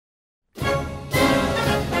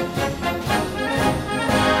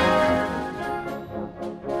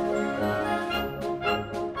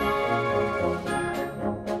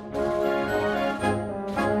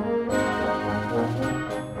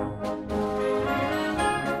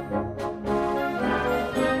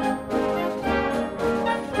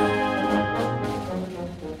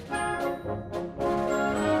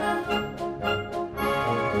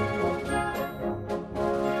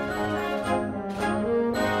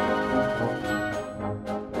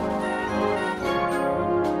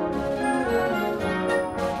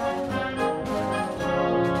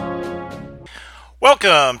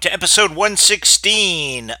welcome to episode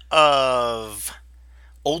 116 of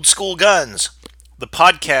Old School Guns, the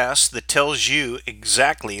podcast that tells you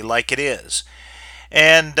exactly like it is.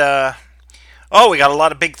 And, we got a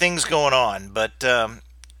lot of big things going on, but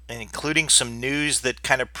including some news that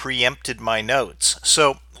kind of preempted my notes.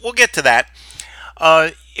 So we'll get to that.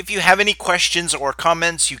 If you have any questions or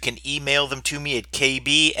comments, you can email them to me at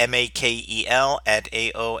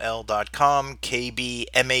kbmakel@aol.com,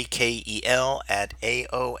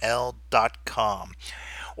 kbmakel@aol.com.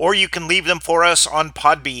 Or you can leave them for us on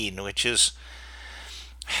Podbean, which is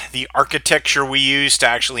the architecture we use to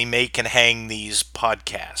actually make and hang these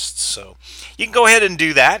podcasts. So you can go ahead and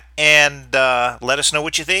do that and let us know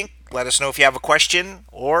what you think. Let us know if you have a question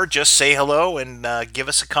or just say hello and give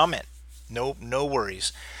us a comment. No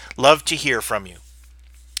worries. Love to hear from you.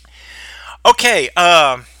 Okay,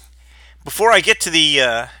 before I get to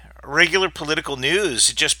the regular political news,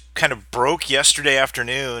 it just kind of broke yesterday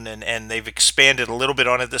afternoon, and they've expanded a little bit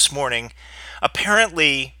on it this morning.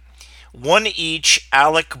 Apparently, one each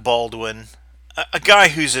Alec Baldwin, a guy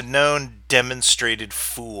who's a known demonstrated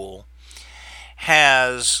fool,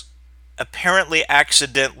 has apparently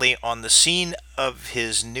accidentally, on the scene of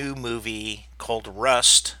his new movie called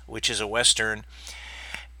Rust, which is a Western,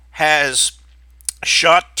 has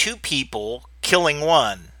shot two people, killing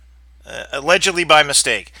one, allegedly by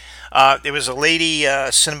mistake. It was a lady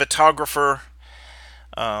cinematographer.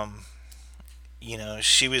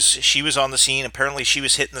 She was on the scene. Apparently, she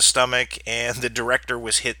was hit in the stomach, and the director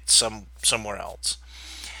was hit somewhere else.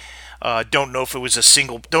 Don't know if it was a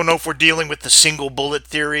single. Don't know if we're dealing with the single bullet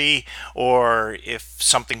theory or if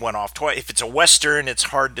something went off twice. If it's a Western, it's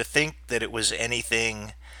hard to think that it was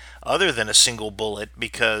anything other than a single bullet,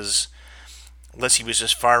 because unless he was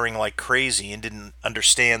just firing like crazy and didn't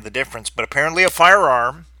understand the difference. But apparently, a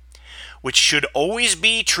firearm, which should always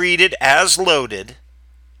be treated as loaded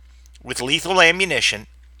with lethal ammunition,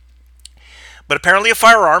 but apparently a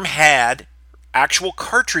firearm had actual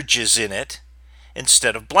cartridges in it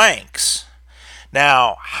instead of blanks.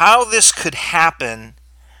 Now, how this could happen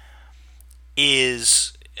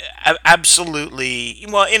is absolutely,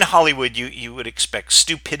 well, in Hollywood you would expect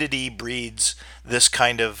stupidity breeds this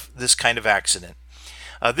kind of accident.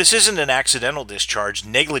 This isn't an accidental discharge,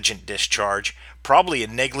 negligent discharge, probably a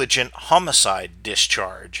negligent homicide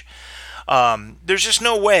discharge. There's just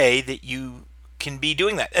no way that you can be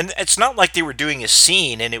doing that. And it's not like they were doing a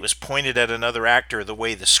scene and it was pointed at another actor the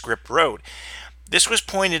way the script wrote. This was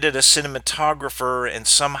pointed at a cinematographer and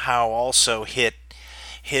somehow also hit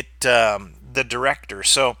the director.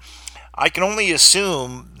 So I can only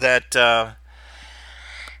assume that it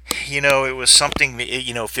was something.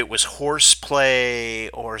 If it was horseplay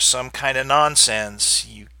or some kind of nonsense,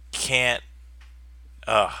 you can't.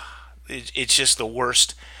 It's just the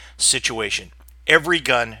worst situation. Every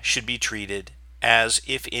gun should be treated as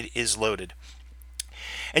if it is loaded.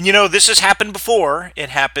 And this has happened before. It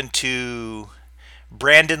happened to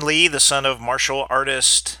Brandon Lee, the son of martial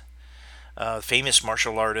artist, famous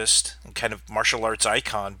martial artist, and kind of martial arts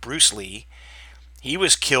icon, Bruce Lee. He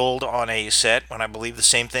was killed on a set when I believe the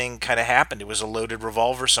same thing kind of happened. It was a loaded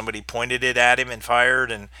revolver. Somebody pointed it at him and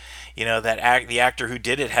fired, and the actor who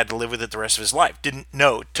did it had to live with it the rest of his life. Didn't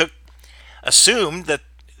know. Assumed that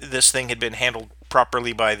this thing had been handled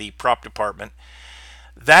properly by the prop department.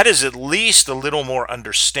 That is at least a little more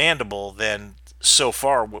understandable than so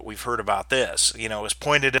far what we've heard about this. It was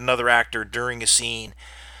pointed at another actor during a scene,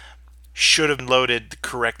 should have been loaded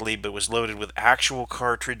correctly, but was loaded with actual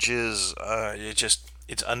cartridges.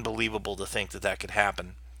 It's unbelievable to think that could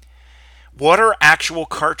happen. What are actual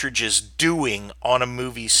cartridges doing on a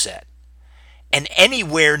movie set and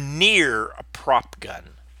anywhere near a prop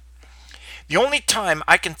gun? The only time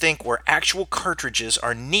I can think where actual cartridges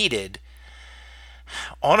are needed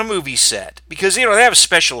on a movie set, because they have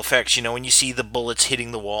special effects, when you see the bullets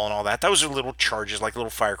hitting the wall and all that. Those are little charges, like little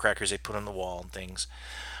firecrackers they put on the wall and things.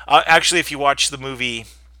 Actually, if you watch the movie,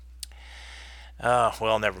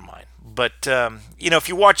 never mind. But if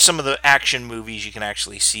you watch some of the action movies, you can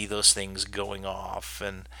actually see those things going off,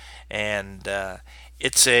 and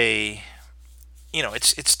it's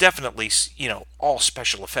it's definitely all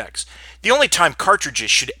special effects. The only time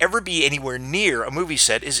cartridges should ever be anywhere near a movie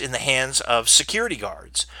set is in the hands of security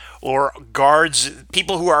guards or guards,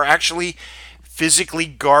 people who are actually physically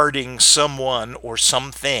guarding someone or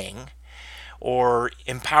something, or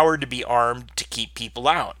empowered to be armed to keep people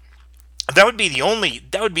out. That would be the only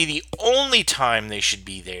time they should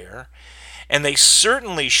be there, and they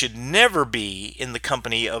certainly should never be in the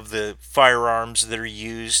company of the firearms that are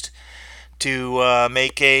used to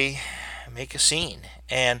make a scene.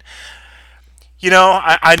 And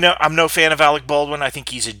I know I'm no fan of Alec Baldwin. I think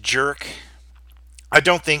he's a jerk. I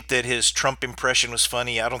don't think that his Trump impression was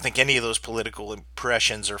funny. I don't think any of those political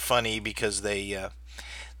impressions are funny because they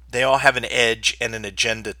all have an edge and an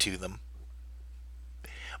agenda to them.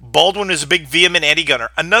 Baldwin is a big vehement anti-gunner,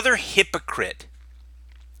 another hypocrite.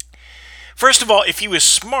 First of all, if he was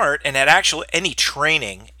smart and had actual any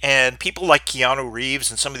training, and people like Keanu Reeves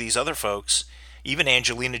and some of these other folks, even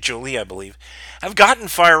Angelina Jolie, I believe, have gotten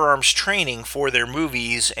firearms training for their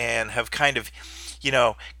movies and have kind of,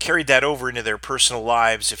 carried that over into their personal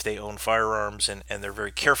lives if they own firearms and they're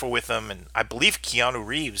very careful with them. And I believe Keanu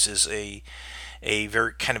Reeves is a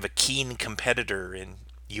very kind of a keen competitor in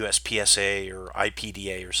USPSA or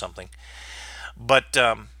IPDA or something. But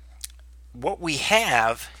what we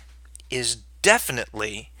have is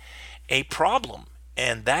definitely a problem.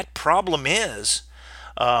 And that problem is,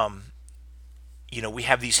 we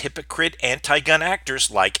have these hypocrite anti gun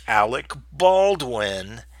actors like Alec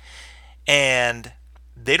Baldwin, and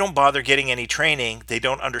they don't bother getting any training. They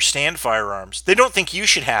don't understand firearms. They don't think you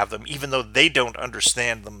should have them, even though they don't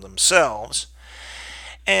understand them themselves.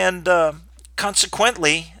 And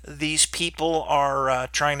consequently, these people are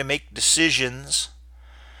trying to make decisions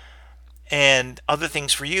and other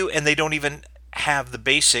things for you, and they don't even have the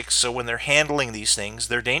basics. So when they're handling these things,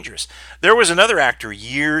 they're dangerous. There was another actor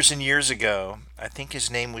years and years ago. I think his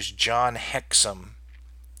name was John Hexum.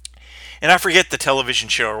 And I forget the television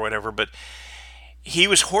show or whatever, but he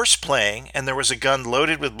was horse playing, and there was a gun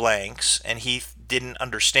loaded with blanks, and he didn't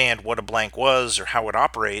understand what a blank was or how it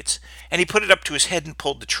operates, and he put it up to his head and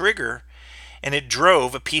pulled the trigger, and it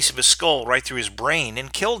drove a piece of his skull right through his brain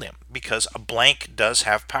and killed him because a blank does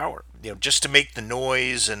have power. Just to make the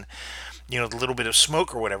noise and the little bit of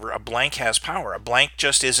smoke or whatever, a blank has power. A blank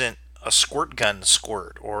just isn't a squirt gun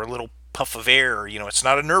squirt or a little puff of air. It's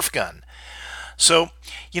not a Nerf gun. So,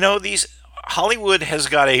 these Hollywood has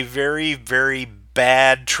got a very, very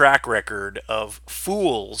bad track record of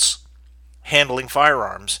fools handling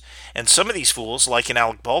firearms. And some of these fools, like in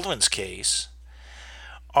Alec Baldwin's case,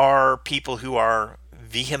 are people who are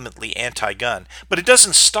vehemently anti-gun. But it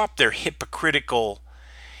doesn't stop their hypocritical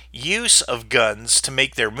use of guns to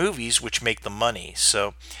make their movies, which make them money.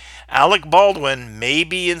 So Alec Baldwin may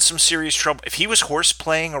be in some serious trouble. If he was horse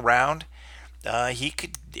playing around, he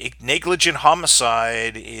could negligent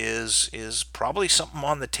homicide is probably something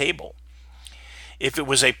on the table. If it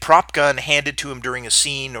was a prop gun handed to him during a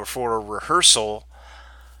scene or for a rehearsal,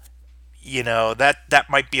 that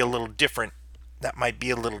might be a little different. That might be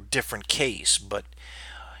a little different case, but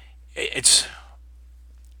it's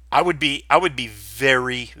I would be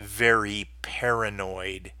very, very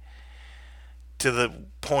paranoid to the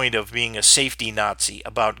point of being a safety Nazi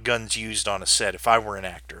about guns used on a set if I were an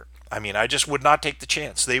actor. I mean, I just would not take the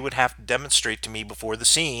chance. They would have to demonstrate to me before the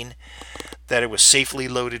scene that it was safely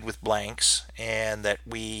loaded with blanks and that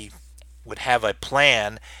we would have a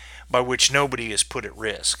plan by which nobody is put at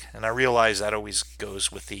risk. And I realize that always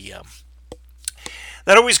goes with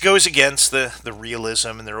that always goes against the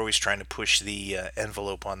realism, and they're always trying to push the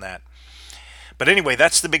envelope on that. But anyway,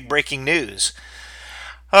 that's the big breaking news.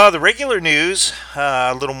 The regular news,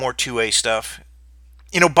 a little more 2A stuff.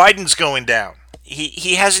 Biden's going down.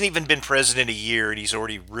 He hasn't even been president a year, and he's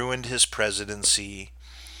already ruined his presidency.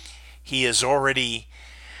 He has already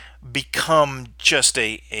become just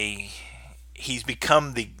he's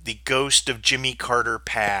become the ghost of Jimmy Carter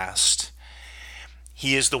past.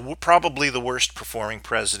 He is probably the worst performing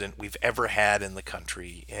president we've ever had in the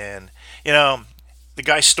country. And, the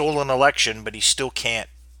guy stole an election, but he still can't,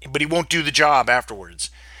 but he won't do the job afterwards.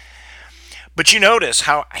 But you notice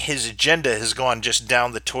how his agenda has gone just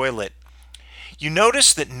down the toilet. You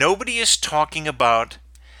notice that nobody is talking about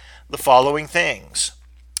the following things.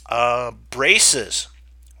 Braces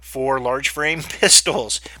for large frame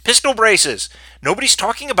pistols. Pistol braces. Nobody's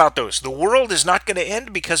talking about those. The world is not going to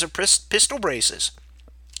end because of pistol braces.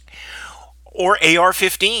 Or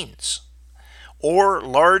AR-15s, or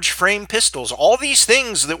large frame pistols. All these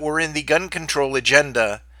things that were in the gun control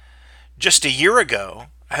agenda just a year ago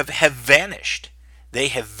have vanished. They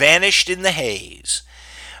have vanished in the haze.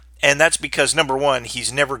 And that's because, number one,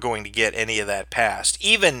 he's never going to get any of that passed.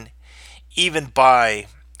 Even by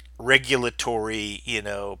regulatory,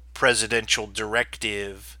 presidential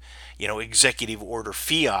directive, executive order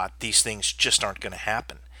fiat, these things just aren't going to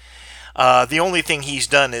happen. The only thing he's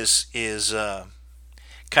done is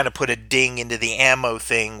kind of put a ding into the ammo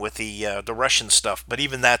thing with the Russian stuff. But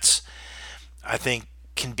even that's, I think,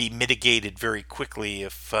 can be mitigated very quickly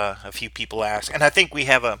if a few people ask. And I think we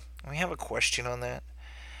have a question on that.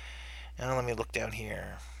 Let me look down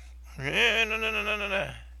here.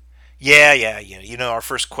 No. Yeah, yeah, yeah. You know, our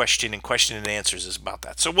first question and answers is about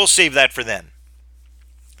that. So we'll save that for then.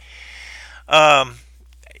 Um,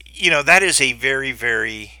 you know, that is a very,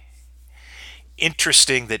 very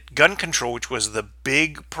interesting that gun control, which was the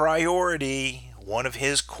big priority, one of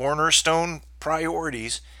his cornerstone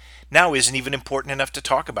priorities, now isn't even important enough to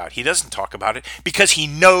talk about. He doesn't talk about it because he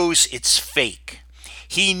knows it's fake.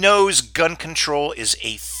 He knows gun control is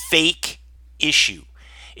a fake issue.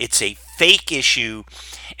 It's a fake issue,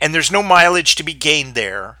 and there's no mileage to be gained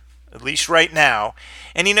there, at least right now.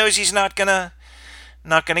 And he knows he's not gonna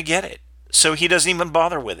get it, so he doesn't even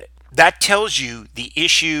bother with it. That tells you the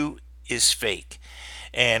issue is fake,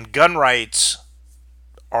 and gun rights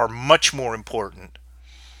are much more important.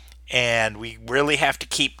 And we really have to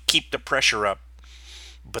keep the pressure up.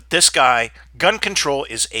 But this guy, gun control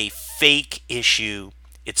is a fake issue.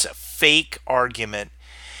 It's a fake argument,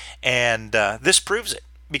 and this proves it.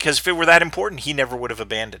 Because if it were that important, he never would have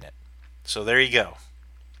abandoned it. So there you go.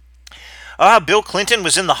 Bill Clinton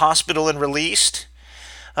was in the hospital and released.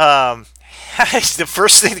 Um, the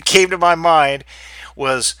first thing that came to my mind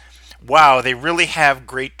was, wow, they really have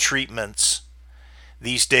great treatments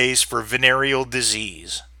these days for venereal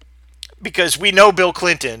disease. Because we know Bill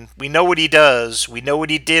Clinton, we know what he does, we know what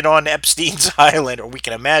he did on Epstein's Island, or we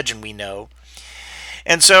can imagine we know.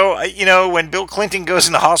 And so, when Bill Clinton goes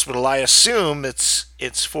in the hospital, I assume it's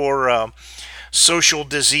for social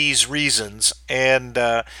disease reasons. And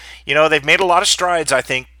they've made a lot of strides, I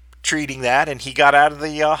think, treating that, and he got out of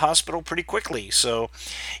the hospital pretty quickly. So,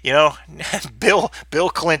 you know, Bill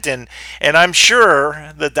Clinton, and I'm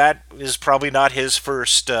sure that is probably not his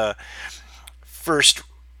first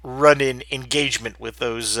run-in engagement with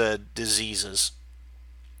those diseases.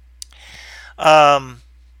 Um,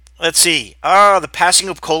 let's see. The passing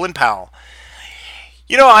of Colin Powell.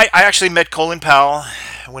 I actually met Colin Powell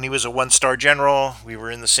when he was a one-star general. We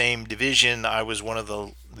were in the same division. I was one of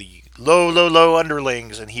the low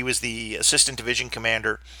underlings, and he was the assistant division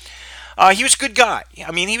commander. He was a good guy.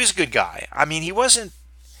 I mean, he was a good guy. I mean, he wasn't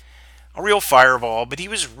a real fireball, but he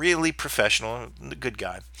was really professional, a good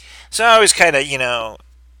guy. So I always kind of,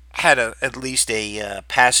 had at least a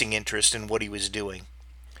passing interest in what he was doing.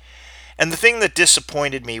 And the thing that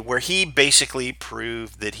disappointed me, where he basically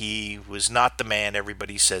proved that he was not the man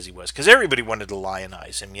everybody says he was, because everybody wanted to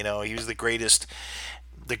lionize him. He was the greatest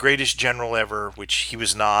general ever, which he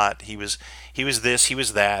was not. He was this, he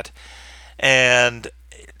was that, and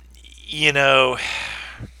you know,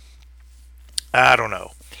 I don't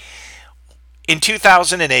know. In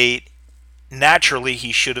 2008, naturally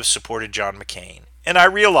he should have supported John McCain. And I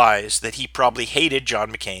realized that he probably hated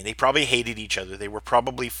John McCain. They probably hated each other. They were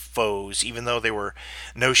probably foes, even though they were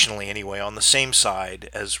notionally anyway on the same side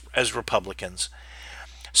as Republicans.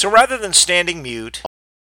 So rather than standing mute,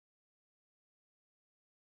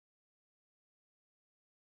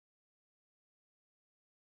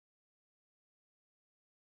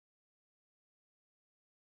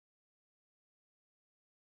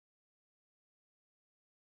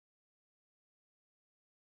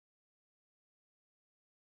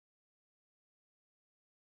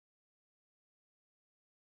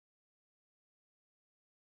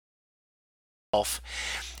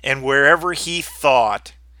 and wherever he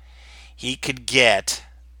thought he could get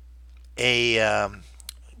a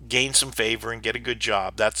gain some favor and get a good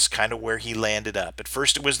job, that's kind of where he landed up. At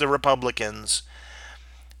first, it was the Republicans,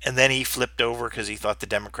 and then he flipped over because he thought the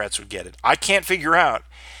Democrats would get it. I can't figure out,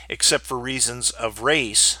 except for reasons of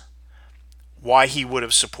race, why he would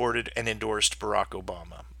have supported and endorsed Barack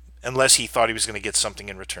Obama, unless he thought he was going to get something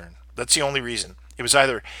in return. That's the only reason. It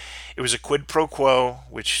was a quid pro quo,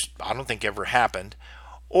 which I don't think ever happened,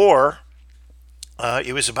 or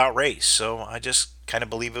it was about race. So I just kind of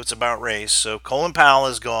believe it was about race. So Colin Powell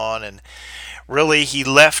is gone, and really he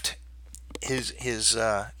left his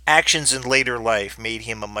actions in later life made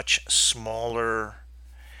him a much smaller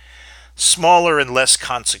and less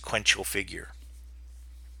consequential figure.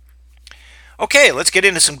 Okay, let's get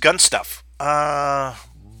into some gun stuff.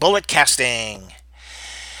 Bullet casting.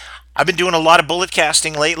 I've been doing a lot of bullet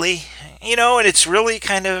casting lately, and it's really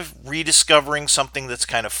kind of rediscovering something that's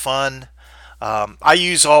kind of fun. I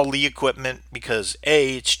use all Lee equipment because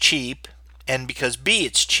A, it's cheap, and because B,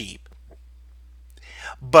 it's cheap.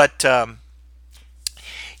 But,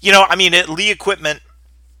 Lee equipment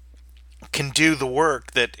can do the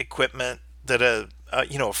work that equipment that a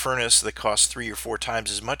furnace that costs 3 or 4 times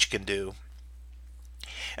as much can do.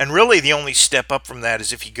 And really, the only step up from that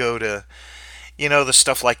is if you go to, the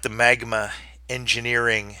stuff like the Magma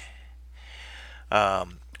Engineering,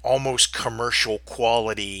 almost commercial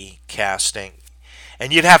quality casting.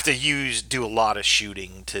 And you'd have to do a lot of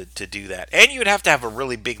shooting to do that. And you'd have to have a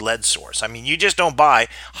really big lead source. I mean, you just don't buy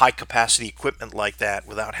high capacity equipment like that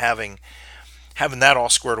without having that all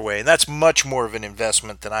squared away. And that's much more of an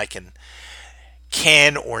investment than I can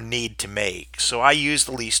or need to make. So I use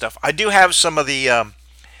the Lee stuff. I do have some of the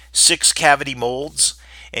 6 cavity molds,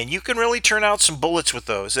 and you can really turn out some bullets with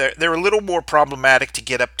those. They're a little more problematic to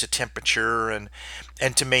get up to temperature and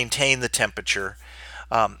to maintain the temperature.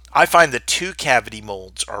 I find the 2 cavity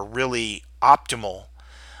molds are really optimal.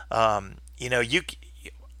 You know,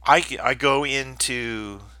 I go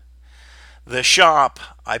into the shop,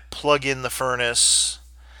 I plug in the furnace.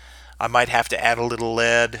 I might have to add a little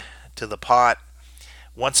lead to the pot.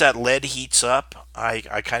 Once that lead heats up, I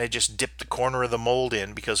kind of just dip the corner of the mold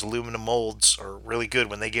in, because aluminum molds are really good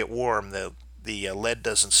when they get warm. The lead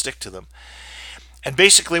doesn't stick to them. And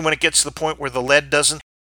basically, when it gets to the point where the lead doesn't,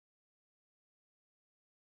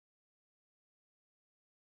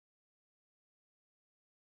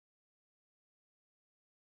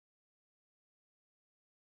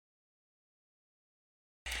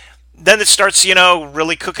 then it starts,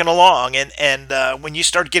 really cooking along. And when you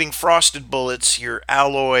start getting frosted bullets, your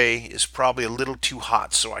alloy is probably a little too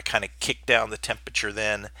hot. So I kind of kick down the temperature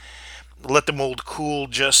then, let the mold cool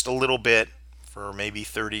just a little bit for maybe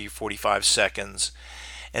 30, 45 seconds.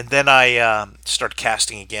 And then I start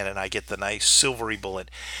casting again, and I get the nice silvery bullet.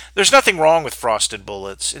 There's nothing wrong with frosted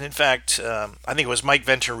bullets. And in fact, I think it was Mike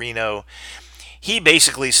Venturino. He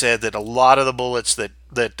basically said that a lot of the bullets that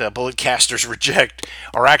bullet casters reject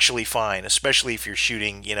are actually fine, especially if you're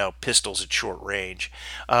shooting, pistols at short range.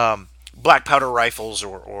 Black powder rifles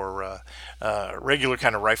or regular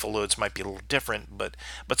kind of rifle loads might be a little different, but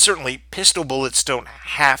certainly pistol bullets don't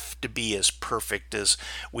have to be as perfect as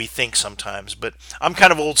we think sometimes. But I'm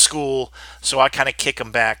kind of old school, so I kind of kick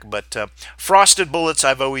them back. But frosted bullets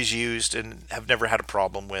I've always used and have never had a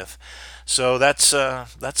problem with. So that's a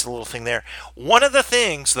little thing there. One of the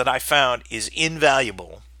things that I found is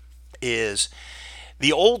invaluable is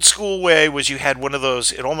the old school way was you had one of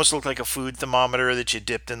those, it almost looked like a food thermometer that you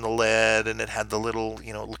dipped in the lead, and it had the little,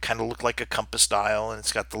 it kind of looked like a compass dial, and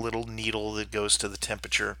it's got the little needle that goes to the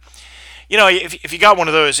temperature. If you got one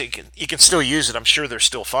of those, you can still use it. I'm sure they're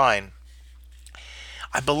still fine.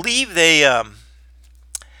 I believe they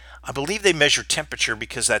measure temperature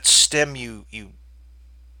because that stem you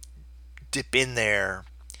dip in there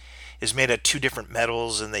is made of 2 different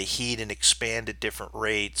metals, and they heat and expand at different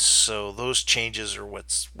rates. So those changes are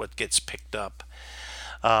what gets picked up.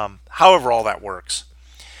 However, all that works.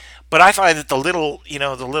 But I find that the little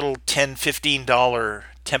 $10, $15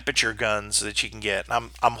 temperature guns that you can get.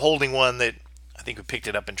 I'm holding one that I think we picked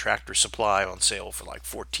it up in Tractor Supply on sale for like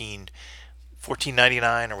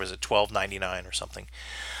 14.99, or was it 12.99 or something.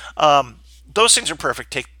 Those things are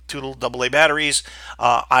perfect. Take 2 little AA batteries.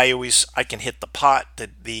 I can hit the pot,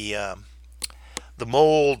 the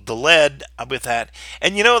mold, the lead with that.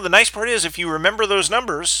 And the nice part is, if you remember those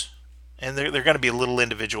numbers, and they're going to be a little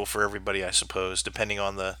individual for everybody, I suppose, depending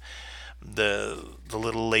on the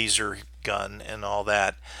little laser gun and all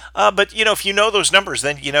that. But if you know those numbers,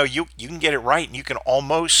 then you can get it right, and you can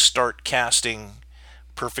almost start casting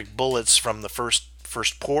perfect bullets from the first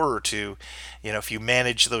pour or two, if you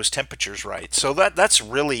manage those temperatures right. So that's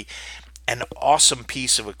really an awesome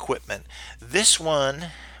piece of equipment. This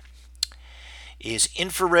one is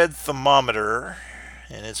infrared thermometer,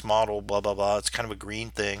 and it's model blah blah blah. It's kind of a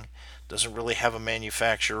green thing. Doesn't really have a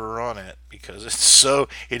manufacturer on it because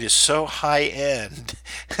it is so high end.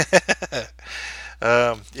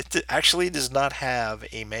 It actually does not have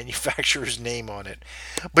a manufacturer's name on it,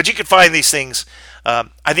 but you can find these things.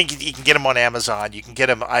 I think you can get them on Amazon. You can get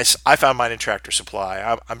them. I found mine in Tractor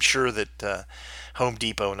Supply. I'm sure that Home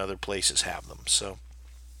Depot and other places have them. So,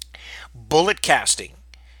 bullet casting,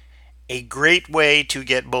 a great way to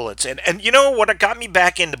get bullets. And what got me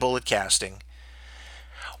back into bullet casting?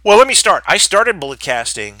 Well, let me start. I started bullet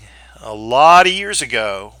casting a lot of years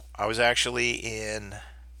ago. I was actually in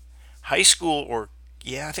high school, or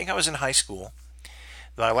yeah, I think I was in high school.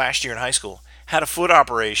 My last year in high school, had a foot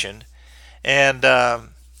operation, and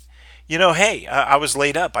hey, I was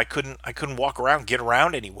laid up. I couldn't walk around, get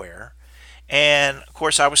around anywhere. And of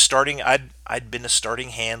course, I was starting. I'd been a starting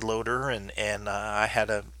hand loader, and I had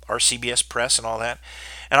a RCBS press and all that.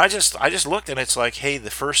 And I just looked, and it's like, hey, the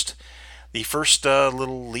first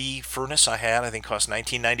little Lee furnace I had, I think, cost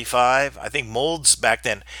 $19.95. I think molds back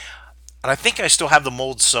then, and I think I still have the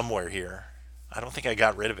molds somewhere here. I don't think I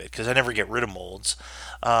got rid of it because I never get rid of molds.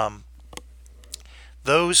 Um,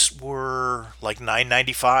 those were like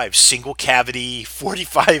 $9.95, single cavity,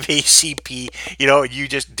 45 ACP. You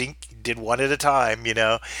just did one at a time,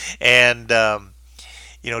 and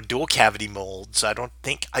dual cavity molds. I don't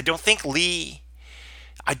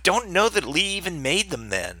know that Lee even made them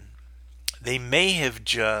then. They may have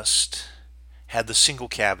just had the single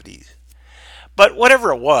cavity. But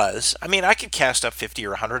whatever it was, I mean, I could cast up 50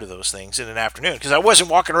 or 100 of those things in an afternoon because I wasn't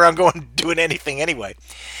walking around going doing anything anyway.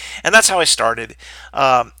 And that's how I started.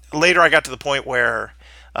 Later, I got to the point where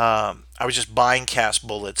I was just buying cast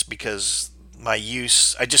bullets because I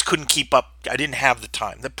just couldn't keep up. I didn't have the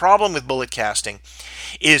time. The problem with bullet casting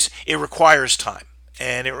is it requires time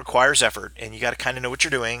and it requires effort, and you got to kind of know what you're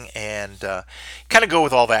doing and kind of go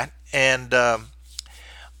with all that. And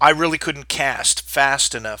I really couldn't cast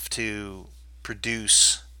fast enough to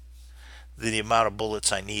produce the amount of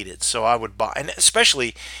bullets I needed. So I would buy, and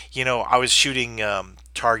especially, I was shooting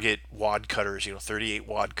target wad cutters, 38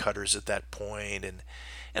 wad cutters at that point, and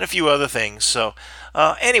a few other things. So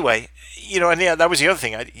anyway, and yeah, that was the other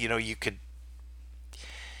thing. You could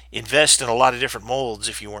invest in a lot of different molds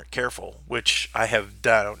if you weren't careful, which I have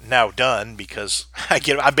now done because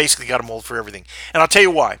I basically got a mold for everything. And I'll tell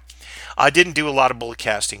you why. I didn't do a lot of bullet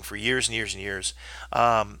casting for years and years and years.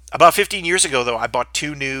 About 15 years ago, though, I bought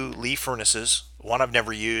two new Lee furnaces. One I've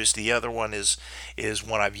never used. The other one is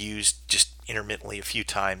one I've used just intermittently a few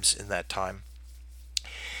times in that time.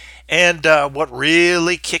 And what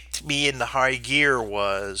really kicked me in the high gear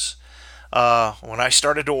was when I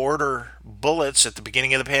started to order bullets at the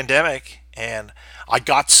beginning of the pandemic. And I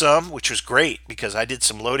got some, which was great because I did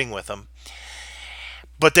some loading with them.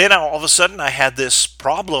 But then all of a sudden I had this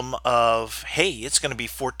problem of, hey, it's going to be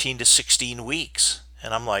 14 to 16 weeks.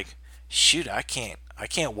 And I'm like, shoot, I can't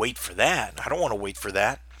wait for that. I don't want to wait for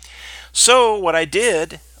that. So what I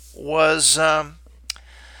did was I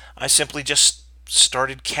simply just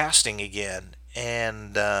started casting again.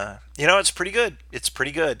 And, it's pretty good. It's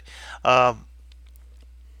pretty good.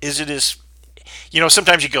 Is it as,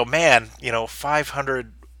 sometimes you go, man,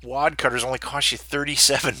 500 wad cutters only cost you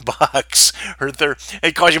 37 bucks, or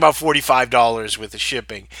it costs you about $45 with the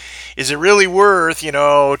shipping. Is it really worth,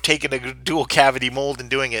 taking a dual cavity mold and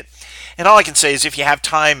doing it? And all I can say is if you have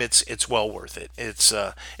time, it's well worth it.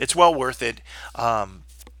 It's well worth it.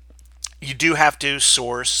 You do have to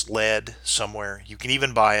source lead somewhere. You can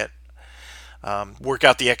even buy it. Work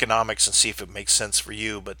out the economics and see if it makes sense for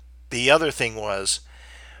you. But the other thing was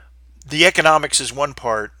the economics is one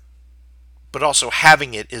part, but also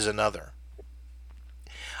having it is another.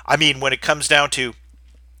 I mean, when it comes down to,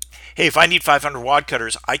 hey, if I need 500 wad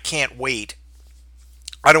cutters, I can't wait.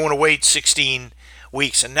 I don't want to wait 16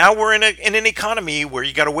 weeks. And now we're in an economy where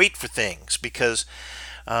you got to wait for things because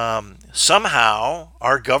somehow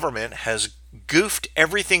our government has goofed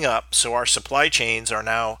everything up. So our supply chains are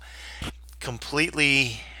now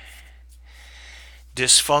completely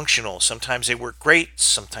dysfunctional. Sometimes they work great,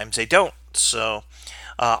 sometimes they don't. So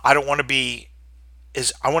I don't want to be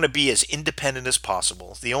I want to be as independent as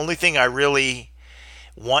possible. The only thing I really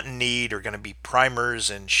want and need are going to be primers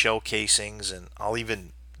and shell casings, and I'll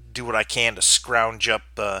even do what I can to scrounge up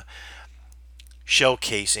shell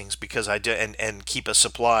casings because I do, and keep a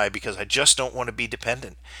supply because I just don't want to be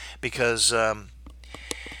dependent because that's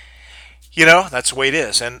the way it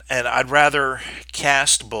is, and I'd rather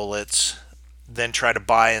cast bullets than try to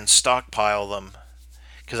buy and stockpile them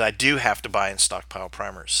because I do have to buy and stockpile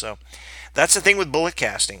primers. So that's the thing with bullet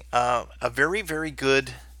casting. A very, very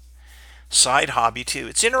good side hobby, too.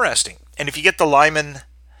 It's interesting. And if you get the Lyman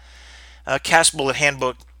Cast Bullet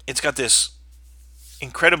Handbook, it's got this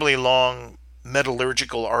incredibly long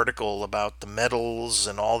metallurgical article about the metals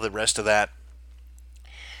and all the rest of that.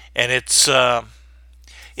 And it's,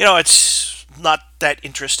 it's not that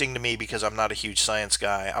interesting to me because I'm not a huge science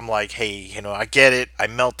guy. I'm like, hey, I get it. I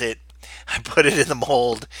melt it. I put it in the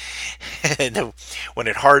mold, and when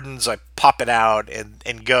it hardens, I pop it out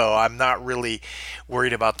and go. I'm not really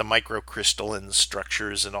worried about the microcrystalline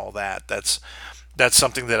structures and all that. That's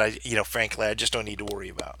something that frankly, I just don't need to worry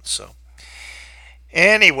about. So,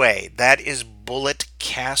 anyway, that is bullet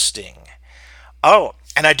casting. Oh,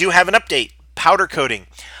 and I do have an update. Powder coating.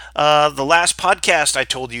 The last podcast, I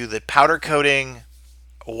told you that powder coating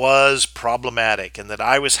was problematic and that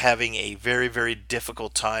I was having a very, very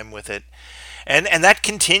difficult time with it. And that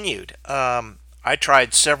continued. I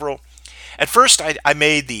tried several. At first, I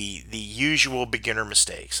made the usual beginner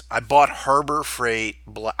mistakes. I bought Harbor Freight.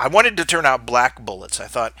 I wanted to turn out black bullets. I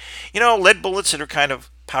thought, lead bullets that are kind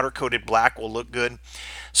of powder coated black will look good.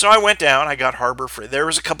 So I went down. I got Harbor Freight. There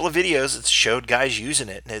was a couple of videos that showed guys using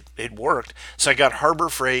it, and it worked. So I got Harbor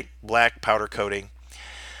Freight black powder coating.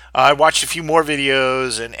 I watched a few more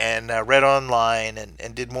videos and read online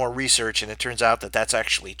and did more research, and it turns out that that's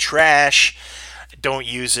actually trash. Don't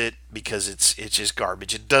use it because it's just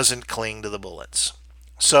garbage. It doesn't cling to the bullets.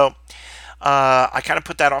 So I kind of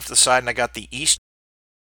put that off to the side, and I got the East,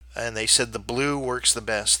 and they said the blue works the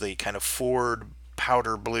best. The kind of Ford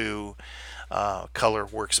powder blue color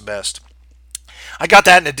works best. I got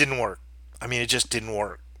that, and it didn't work. I mean, it just didn't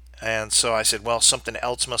work. And so I said, well, something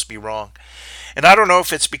else must be wrong. And I don't know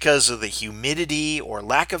if it's because of the humidity or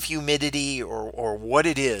lack of humidity or what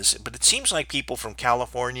it is, but it seems like people from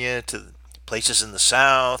California to places in the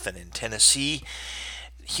South and in Tennessee,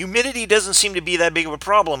 humidity doesn't seem to be that big of a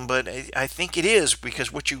problem, but I think it is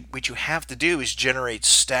because what you have to do is generate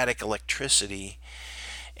static electricity,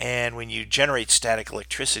 and when you generate static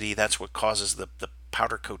electricity, that's what causes the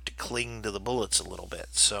powder coat to cling to the bullets a little bit.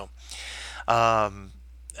 So,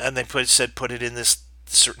 and they put it in this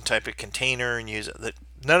certain type of container and use it. That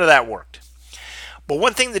none of that worked. But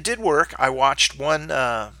one thing that did work, I watched one,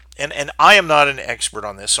 and I am not an expert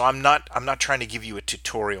on this, so I'm not trying to give you a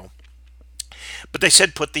tutorial. But they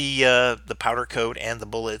said put the powder coat and the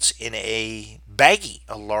bullets in a baggie,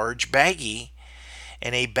 a large baggie,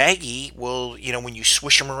 and a baggie will, when you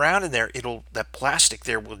swish them around in there, that plastic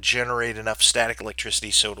there will generate enough static electricity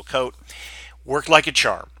so it'll coat. Worked like a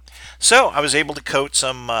charm. So I was able to coat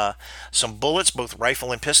some bullets, both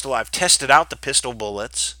rifle and pistol. I've tested out the pistol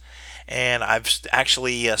bullets, and I've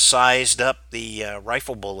actually sized up the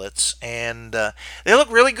rifle bullets, and they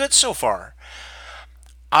look really good so far.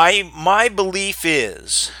 My belief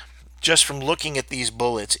is, just from looking at these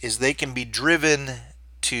bullets, is they can be driven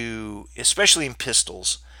to, especially in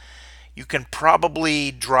pistols, you can probably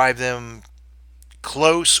drive them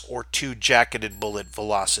close or to jacketed bullet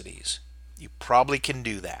velocities. You probably can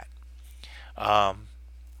do that. Um,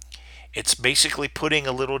 it's basically putting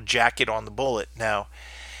a little jacket on the bullet. Now,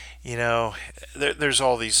 there's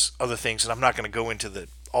all these other things, and I'm not going to go into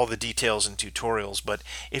all the details and tutorials. But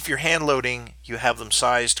if you're hand loading, you have them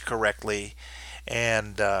sized correctly,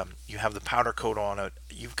 and you have the powder coat on it.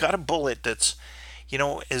 You've got a bullet that's,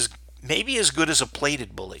 as maybe as good as a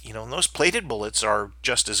plated bullet. And those plated bullets are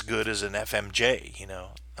just as good as an FMJ.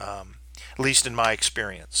 At least in my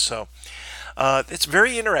experience. So. It's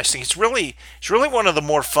very interesting. It's really one of the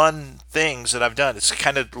more fun things that I've done. It's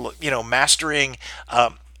kind of mastering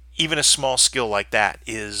even a small skill like that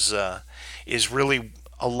is really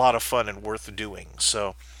a lot of fun and worth doing.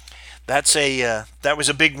 So that was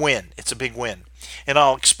a big win. It's a big win, and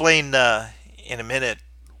I'll explain in a minute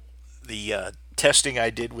the testing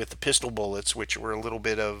I did with the pistol bullets, which were a little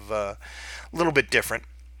bit different.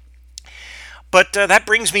 But that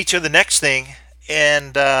brings me to the next thing.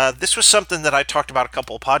 And this was something that I talked about a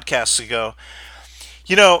couple of podcasts ago.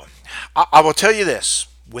 You know, I will tell you this: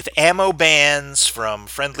 with ammo bans from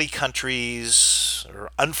friendly countries or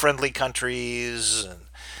unfriendly countries,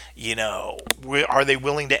 and are they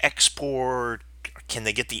willing to export? Can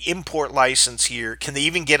they get the import license here? Can they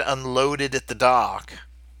even get unloaded at the dock?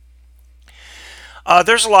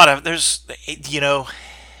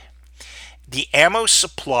 The ammo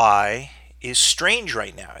supply is strange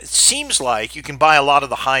right now. It seems like you can buy a lot of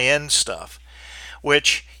the high end stuff,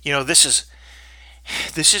 which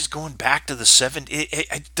this is going back to the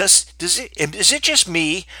 70s. Is it just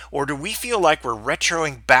me, or do we feel like we're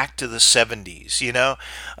retroing back to the 70s?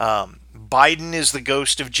 Biden is the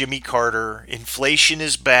ghost of Jimmy Carter. Inflation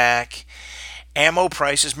is back. Ammo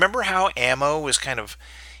prices. Remember how ammo was kind of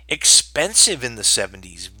expensive in the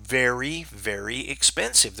 70s? Very, very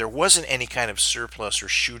expensive. There wasn't any kind of surplus or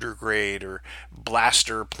shooter grade or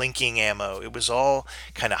blaster plinking ammo. It was all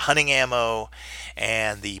kind of hunting ammo,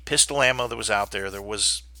 and the pistol ammo that was out there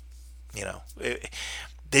was,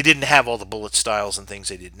 they didn't have all the bullet styles and things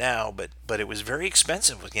they did now, but it was very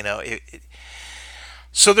expensive.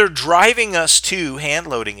 So they're driving us to hand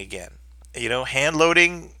loading again. Hand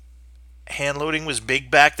loading was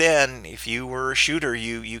big back then. If you were a shooter,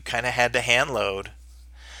 you kind of had to hand load,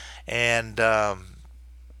 and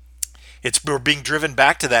we're being driven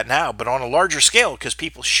back to that now, but on a larger scale because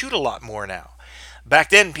people shoot a lot more now. Back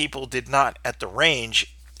then, people did not at the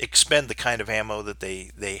range expend the kind of ammo that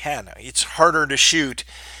they had. Now, it's harder to shoot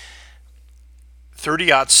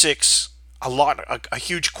 30-06, a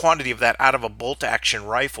huge quantity of that out of a bolt action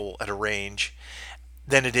rifle at a range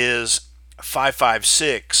than it is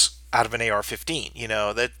 5.56 out of an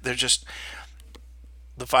AR-15. That they're just,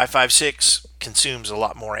 the 5.56 consumes a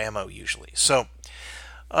lot more ammo usually. So,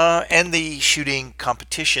 and the shooting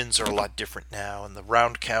competitions are a lot different now, and the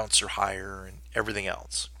round counts are higher, and everything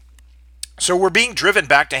else. So we're being driven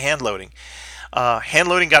back to hand loading. Hand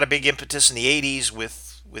loading got a big impetus in the 80s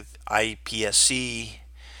with IPSC,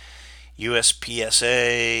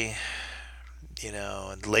 USPSA,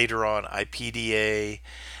 and later on IPDA,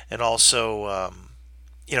 and also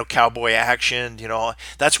cowboy action.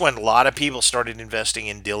 That's when a lot of people started investing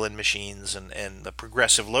in Dillon machines and the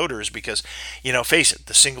progressive loaders because, face it,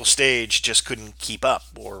 the single stage just couldn't keep up,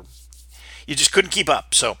 or you just couldn't keep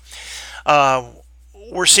up. So uh,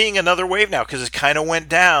 we're seeing another wave now because it kind of went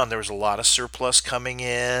down. There was a lot of surplus coming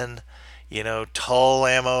in. Tuller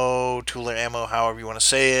ammo, however you want to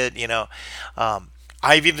say it. Um,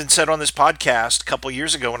 I've even said on this podcast a couple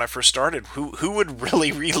years ago when I first started, who would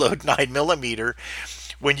really reload 9 millimeter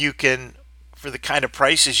when you can, for the kind of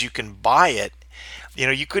prices you can buy it,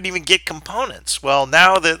 you couldn't even get components. Well,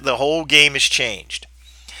 now the whole game has changed.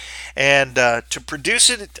 And to produce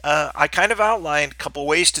it, I kind of outlined a couple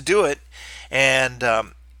ways to do it. And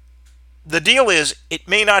the deal is, it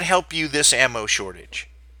may not help you this ammo shortage.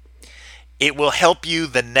 It will help you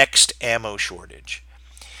the next ammo shortage.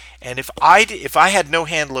 And if I had no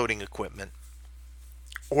hand loading equipment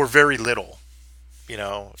or very little, you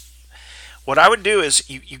know, what I would do is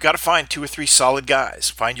you got to find two or three solid guys,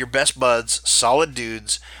 find your best buds, solid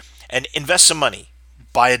dudes, and invest some money.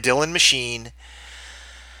 Buy a Dillon machine,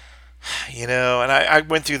 and I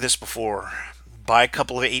went through this before. Buy a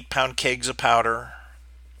couple of 8-pound kegs of powder.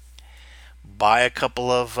 Buy a couple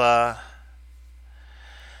of,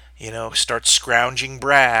 start scrounging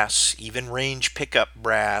brass, even range pickup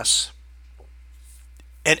brass.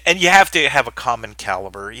 And you have to have a common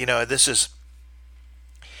caliber. This is,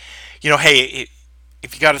 hey,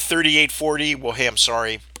 if you got a 3840, well, hey, I'm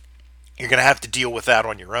sorry. You're going to have to deal with that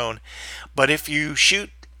on your own. But if you shoot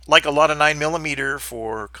like a lot of 9 millimeter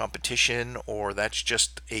for competition, or that's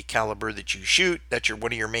just a caliber that you shoot, that's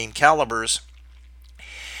one of your main calibers,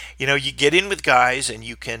 you get in with guys and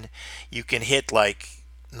you can hit like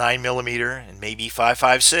 9 millimeter and maybe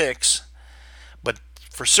 5.56, but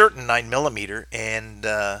for certain 9 millimeter, and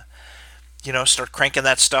start cranking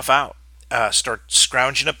that stuff out. Start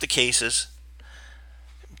scrounging up the cases.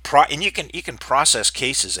 And you can process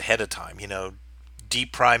cases ahead of time.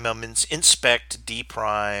 Deprime them, inspect,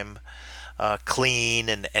 deprime, clean,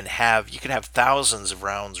 and you can have thousands of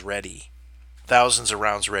rounds ready. Thousands of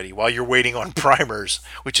rounds ready while you're waiting on primers,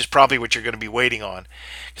 which is probably what you're going to be waiting on,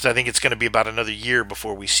 because I think it's going to be about another year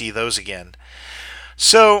before we see those again.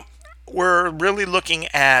 So we're really looking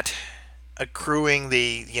at accruing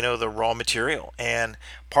the raw material, and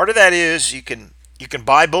part of that is you can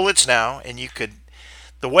buy bullets now, and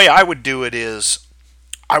the way I would do it is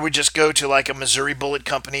I would just go to like a Missouri Bullet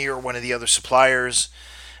Company or one of the other suppliers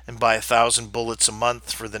and buy 1,000 bullets a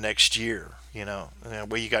month for the next year.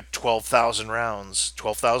 Where you got 12,000 rounds,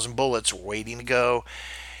 12,000 bullets waiting to go.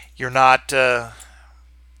 You're not, you're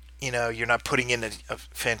not putting in a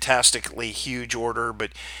fantastically huge order,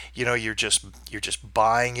 but you're just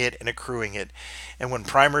buying it and accruing it. And when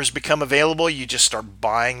primers become available, you just start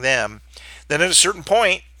buying them. Then at a certain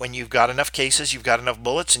point, when you've got enough cases, you've got enough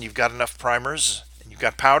bullets, and you've got enough primers, and you've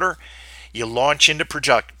got powder, you launch into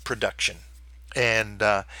production. And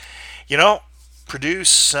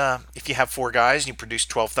produce, if you have 4 guys and you produce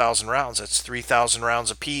 12,000 rounds, that's 3,000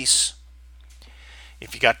 rounds apiece.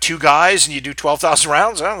 If you got 2 guys and you do 12,000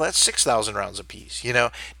 rounds, well, that's 6,000 rounds apiece.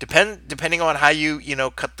 Depending on how you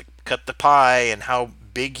cut the pie and how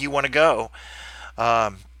big you want to go.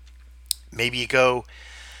 Maybe you go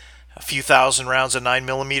a few thousand rounds of 9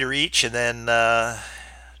 millimeter each, and then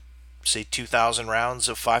say 2,000 rounds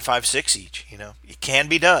of 5.56 each. It can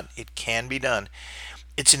be done. It can be done.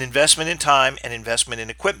 It's an investment in time and investment in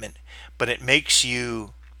equipment, but it makes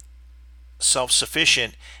you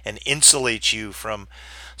self-sufficient and insulates you from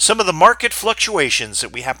some of the market fluctuations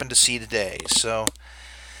that we happen to see today. So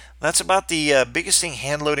that's about the biggest thing,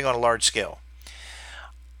 hand loading on a large scale.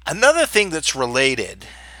 Another thing that's related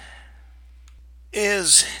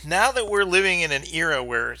is, now that we're living in an era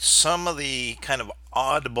where some of the kind of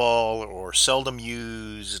oddball or seldom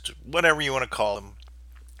used, whatever you want to call them,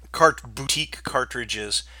 boutique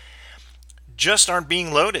cartridges just aren't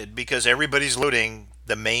being loaded because everybody's loading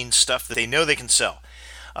the main stuff that they know they can sell.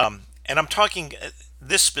 And I'm talking,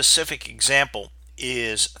 this specific example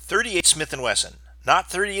is 38 Smith & Wesson, not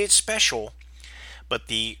 38 Special, but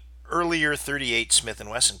the earlier 38 Smith &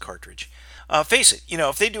 Wesson cartridge. Face it,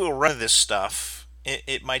 if they do a run of this stuff,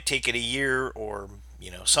 it might take it a year or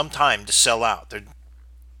some time to sell out.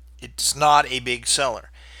 It's not a big seller.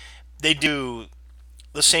 They do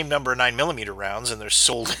the same number of 9 millimeter rounds, and they're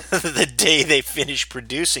sold the day they finish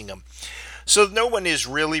producing them. So no one is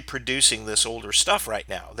really producing this older stuff right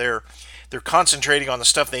now. They're concentrating on the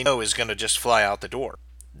stuff they know is going to just fly out the door.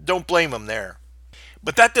 Don't blame them there.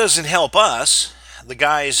 But that doesn't help us, the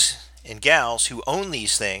guys and gals who own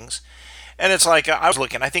these things. And it's like, I was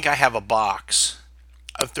looking, I think I have a box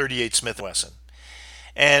of 38 Smith & Wesson.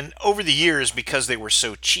 And over the years, because they were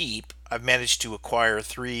so cheap, I've managed to acquire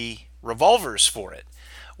three revolvers for it.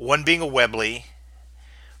 One being a Webley,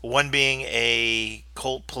 one being a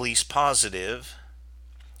Colt Police Positive.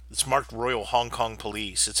 It's marked Royal Hong Kong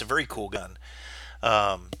Police. It's a very cool gun,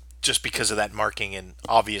 just because of that marking and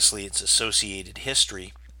obviously its associated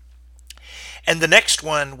history. And the next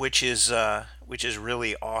one, which is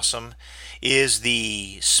really awesome, is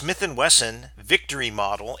the Smith and Wesson Victory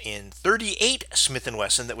model in 38 Smith and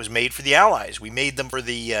Wesson that was made for the Allies. We made them for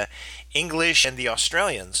the English and the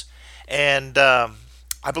Australians, and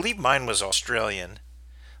I believe mine was Australian.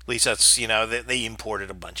 At least that's they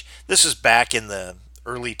imported a bunch. This is back in the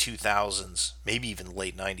early 2000s, maybe even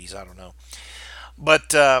late 90s. I don't know, but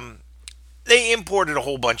they imported a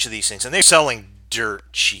whole bunch of these things, and they're selling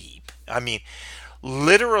dirt cheap. I mean,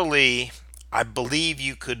 literally, I believe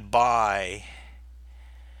you could buy.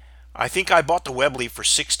 I think I bought the Webley for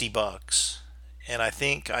 $60, and I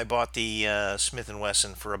think I bought the Smith and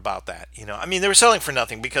Wesson for about that. I mean, they were selling for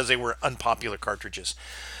nothing because they were unpopular cartridges.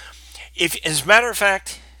 If, as a matter of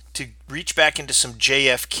fact, to reach back into some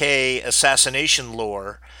JFK assassination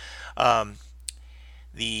lore, um,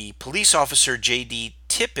 the police officer J.D.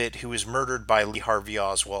 Tippit, who was murdered by Lee Harvey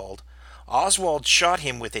Oswald, Oswald shot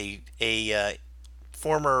him with a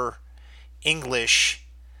former English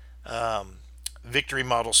Victory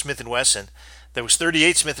model Smith and Wesson. There was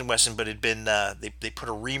 38 Smith and Wesson, but it had been they put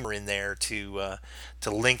a reamer in there to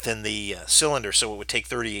lengthen the cylinder so it would take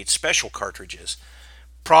 38 special cartridges.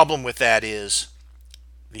 Problem with that is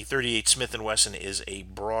the 38 Smith and Wesson is a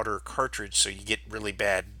broader cartridge, so you get really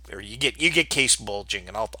bad, or you get case bulging,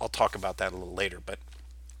 and I'll talk about that a little later. But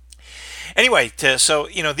anyway, so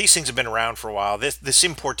these things have been around for a while. This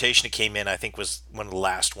importation that came in, I think, was one of the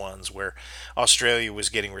last ones where Australia was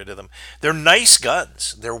getting rid of them. They're nice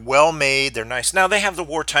guns. They're well made. They're nice. Now they have the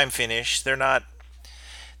wartime finish. They're not.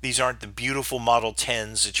 These aren't the beautiful Model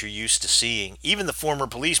 10s that you're used to seeing. Even the former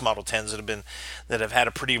police Model 10s that have had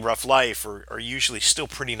a pretty rough life are usually still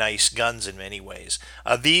pretty nice guns in many ways.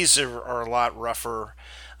 These are a lot rougher.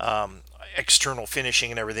 External finishing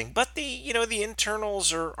and everything, but the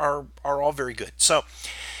internals are all very good. So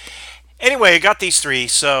anyway, I got these three.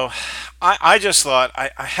 So I just thought I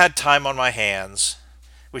had time on my hands,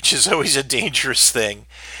 which is always a dangerous thing.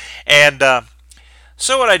 And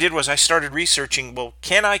so what I did was I started researching. Well,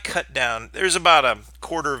 can I cut down? There's about a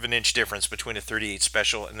quarter of an inch difference between a 38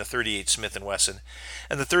 Special and the 38 Smith and Wesson,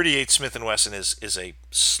 and the 38 Smith and Wesson is a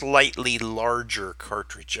slightly larger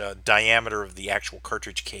cartridge. Diameter of the actual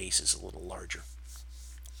cartridge case is a little larger.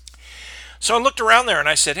 So I looked around there and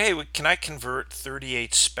I said, "Hey, can I convert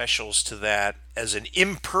 38 Specials to that as an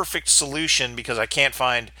imperfect solution because I can't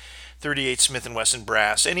find 38 Smith and Wesson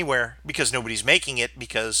brass anywhere because nobody's making it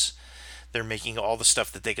because they're making all the stuff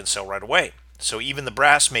that they can sell right away. So even the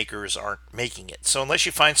brass makers aren't making it. So unless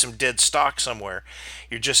you find some dead stock somewhere,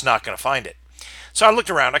 you're just not going to find it." So I looked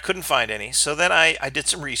around. I couldn't find any. So then I did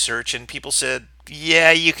some research, and people said,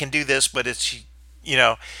 "Yeah, you can do this, but it's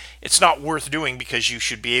not worth doing because you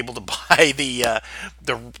should be able to buy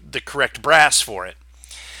the correct brass for it."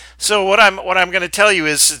 So what I'm going to tell you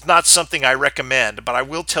is it's not something I recommend, but I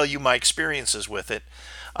will tell you my experiences with it.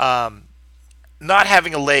 Not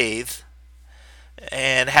having a lathe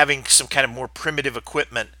and having some kind of more primitive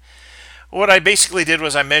equipment, what I basically did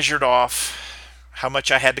was I measured off how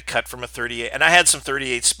much I had to cut from a 38, and I had some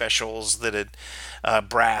 38 Specials that had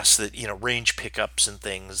brass that range pickups and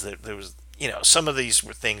things that there was some of these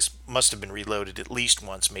were things must have been reloaded at least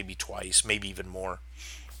once, maybe twice, maybe even more.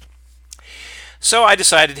 So I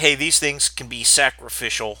decided, hey, these things can be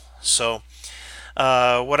sacrificial. So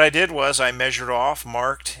what I did was I measured off,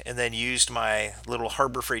 marked, and then used my little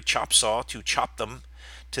Harbor Freight chop saw to chop them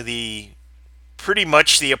to the pretty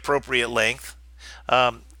much the appropriate length.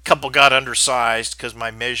 Couple got undersized because my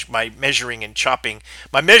measuring and chopping,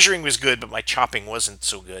 my measuring was good, but my chopping wasn't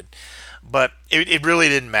so good. But it really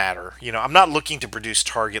didn't matter. I'm not looking to produce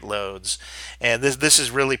target loads, and this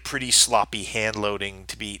is really pretty sloppy hand loading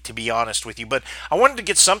to be honest with you. But I wanted to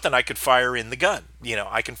get something I could fire in the gun.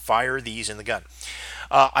 I can fire these in the gun.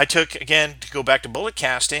 I took, again, to go back to bullet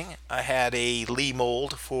casting, I had a Lee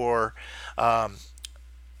mold for a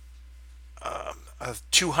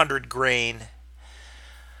 200 grain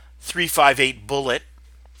 358 bullet.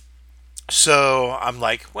 So I'm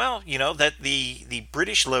like, well, that the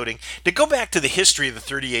British loading. To go back to the history of the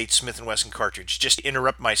 38 Smith and Wesson cartridge, just to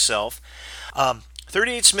interrupt myself,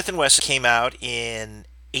 38 Smith and Wesson came out in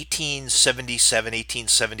 1877,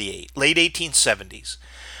 1878, late 1870s.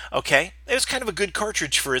 Okay, it was kind of a good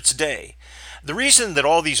cartridge for its day. The reason that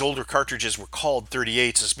all these older cartridges were called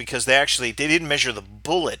 38s is because they didn't measure the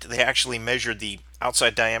bullet; they actually measured the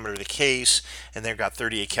outside diameter of the case, and they've got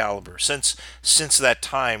 38 caliber. Since that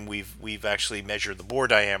time, we've actually measured the bore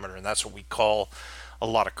diameter, and that's what we call a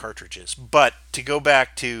lot of cartridges. But to go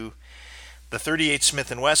back to the 38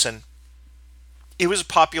 Smith & Wesson, it was a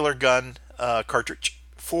popular gun cartridge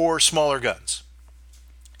for smaller guns.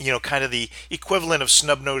 You know, kind of the equivalent of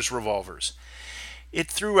snub-nosed revolvers. It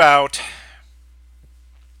threw out,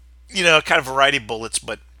 kind of variety of bullets,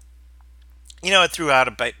 but it threw out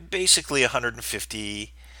about basically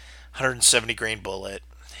 150, 170 grain bullet.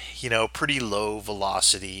 Pretty low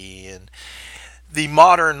velocity, and the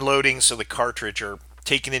modern loadings of the cartridge are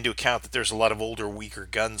taking into account that there's a lot of older, weaker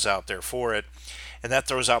guns out there for it, and that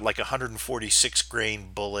throws out like a 146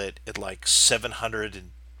 grain bullet at like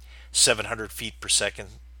 700 feet per second.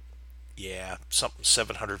 Yeah, something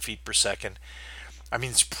 700 feet per second. I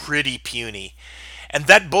mean, it's pretty puny. And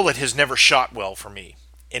that bullet has never shot well for me.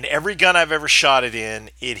 In every gun I've ever shot it in,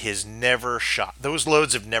 it has never shot. Those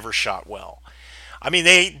loads have never shot well. I mean,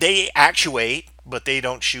 they actuate, but they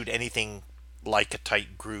don't shoot anything like a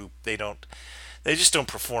tight group. They just don't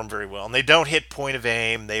perform very well, and they don't hit point of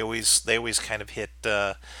aim. They always kind of hit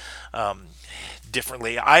um,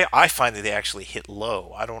 differently. I find that they actually hit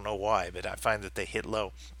low. I don't know why, but I find that they hit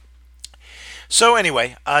low. So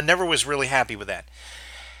anyway, never was really happy with that.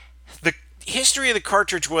 The history of the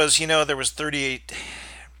cartridge was, there was 38.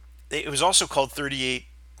 It was also called 38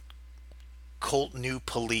 Colt New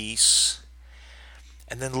Police.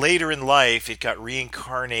 And then later in life, it got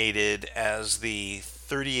reincarnated as the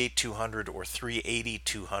 38-200 or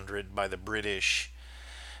 380-200 by the British.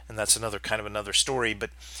 And that's another story.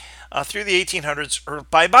 But through the 1800s, or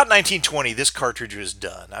by about 1920, this cartridge was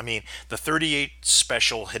done. I mean, the 38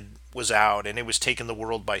 Special was out, and it was taking the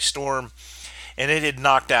world by storm. And it had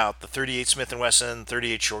knocked out the 38 Smith & Wesson,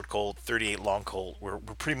 38 Short Colt, 38 Long Colt. We're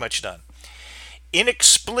pretty much done.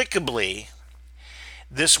 Inexplicably,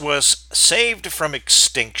 this was saved from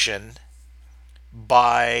extinction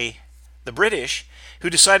by the British, who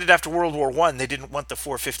decided after World War I they didn't want the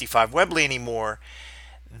 455 Webley anymore.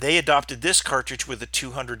 They adopted this cartridge with a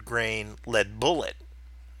 200 grain lead bullet.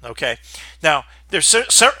 Okay, now there's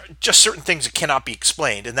just certain things that cannot be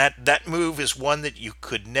explained, and that move is one that you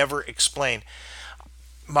could never explain.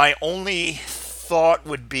 My only thought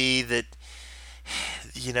would be that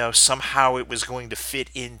somehow it was going to fit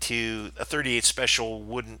into a 38 Special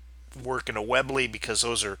wouldn't work in a Webley, because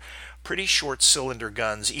those are pretty short cylinder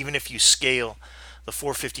guns. Even if you scale the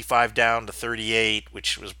 455 down to 38,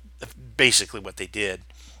 which was basically what they did,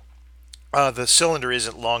 the cylinder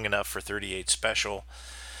isn't long enough for 38 Special.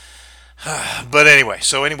 But anyway,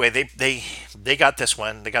 they got this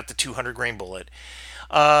one. They got the 200 grain bullet.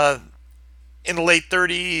 In the late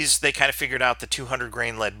 30s, they kind of figured out the 200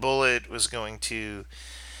 grain lead bullet was going to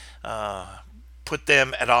put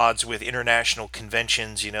them at odds with international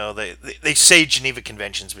conventions. They say Geneva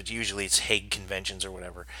Conventions, but usually it's Hague Conventions or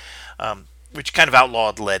whatever, which kind of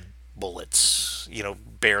outlawed lead bullets.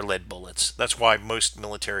 Bare lead bullets. That's why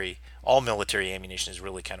all military ammunition is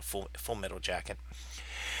really kind of full metal jacket.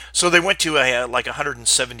 So they went to a like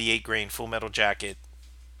 178 grain full metal jacket,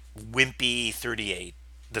 wimpy 38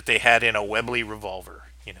 that they had in a Webley revolver.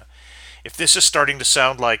 If this is starting to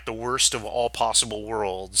sound like the worst of all possible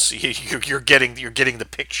worlds, you're getting the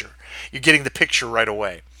picture. You're getting the picture right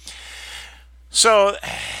away. So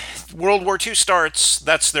World War II starts.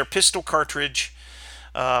 That's their pistol cartridge.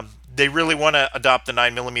 They really want to adopt the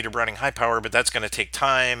 9mm Browning high power, but that's going to take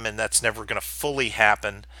time, and that's never going to fully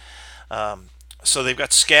happen. So they've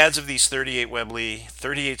got scads of these 38 Webley,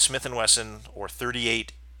 38 Smith & Wesson, or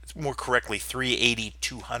 38, more correctly,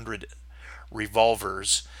 380-200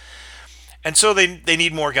 revolvers. And so they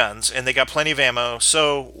need more guns, and they got plenty of ammo.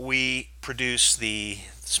 So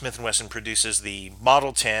Smith & Wesson produces the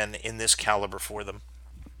Model 10 in this caliber for them.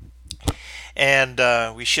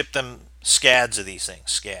 And we ship them scads of these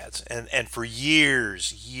things, scads. And for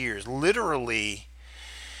years, literally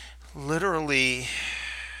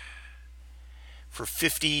for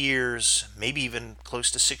 50 years, maybe even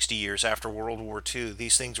close to 60 years after World War II,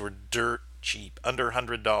 these things were dirt cheap, under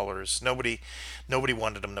 $100. Nobody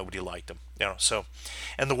wanted them. Nobody liked them. So,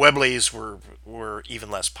 and the Webleys were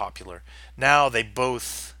even less popular. Now they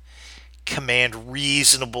both command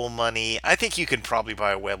reasonable money. I think you can probably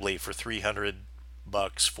buy a Webley for $300,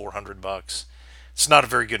 $400. It's not a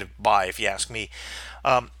very good buy, if you ask me.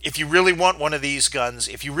 If you really want one of these guns,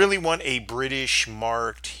 if you really want a British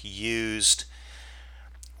marked used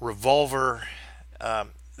revolver,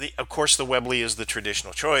 of course the Webley is the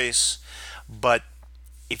traditional choice, but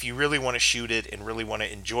if you really want to shoot it and really want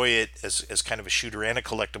to enjoy it as kind of a shooter and a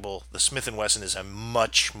collectible, the Smith & Wesson is a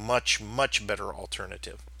much, much, much better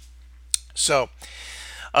alternative. So,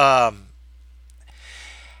 um,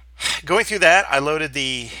 going through that, I loaded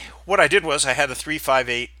what I did was I had a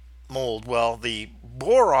 358 mold. Well, the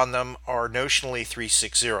bore on them are notionally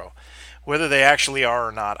 360. Whether they actually are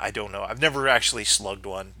or not, I don't know. I've never actually slugged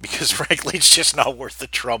one because, frankly, it's just not worth the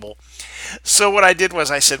trouble. So what I did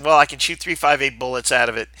was I said, well, I can shoot 358 bullets out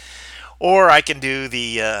of it, or I can do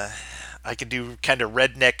I can do kind of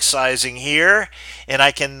redneck sizing here, and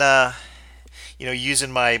I can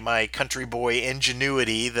using my country boy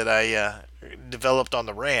ingenuity that I developed on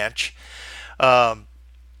the ranch. Um,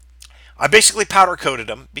 I basically powder coated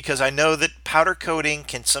them because I know that powder coating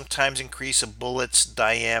can sometimes increase a bullet's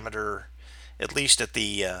diameter, at least at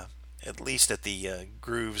the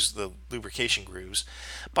grooves, the lubrication grooves,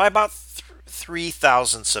 by about 3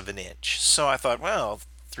 thousandths of an inch. So I thought, well,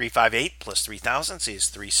 358 plus 3 thousandths is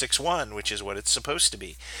 361, which is what it's supposed to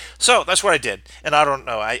be. So that's what I did, and I don't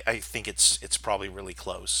know. I think it's probably really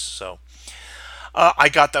close. So I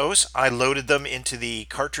got those. I loaded them into the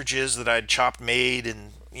cartridges that I'd chopped, made,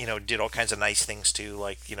 and did all kinds of nice things to,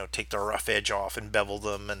 like take the rough edge off and bevel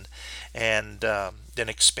them, and then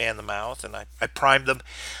expand the mouth. And I primed them.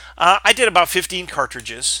 I did about 15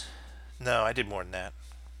 cartridges. No, I did more than that.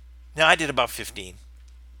 No, I did about 15.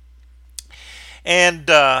 And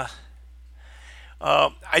I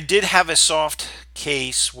did have a soft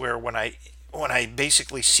case where when I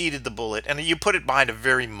basically seated the bullet, and you put it behind a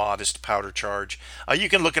very modest powder charge. You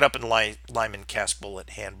can look it up in Lyman Cast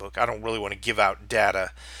Bullet Handbook. I don't really want to give out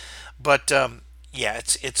data, but yeah,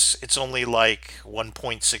 it's only like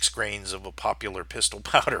 1.6 grains of a popular pistol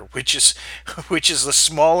powder, which is the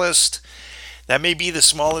smallest. That may be the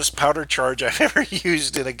smallest powder charge I've ever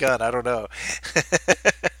used in a gun. I don't know.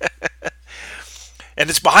 And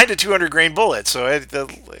it's behind a 200 grain bullet, so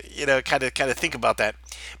kind of think about that.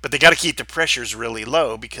 But they got to keep the pressures really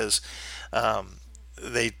low because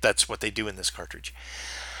that's what they do in this cartridge.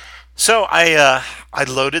 So I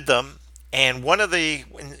loaded them, and one of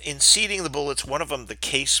in seating the bullets, one of them, the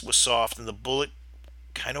case was soft, and the bullet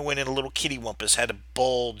kind of went in a little kitty wampus, had a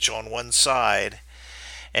bulge on one side.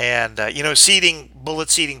 And bullet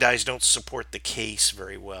seating dies don't support the case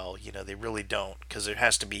very well. They really don't, because there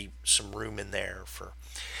has to be some room in there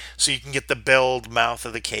so you can get the belled mouth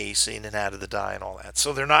of the case in and out of the die and all that.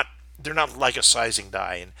 So they're not like a sizing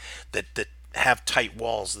die and that have tight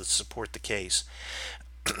walls that support the case.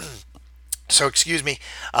 So excuse me,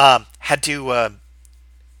 had to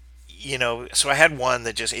so I had one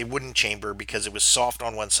that just it wouldn't chamber because it was soft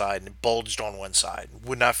on one side and it bulged on one side,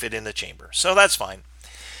 would not fit in the chamber. So that's fine.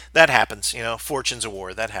 That happens, fortunes of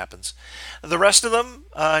war, that happens. The rest of them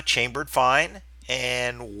chambered fine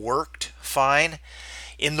and worked fine.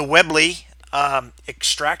 In the Webley,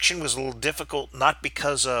 extraction was a little difficult, um, not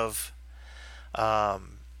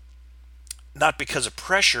because of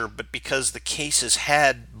pressure, but because the cases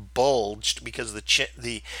had bulged because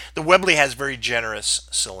the Webley has very generous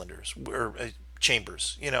cylinders or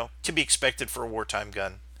chambers, to be expected for a wartime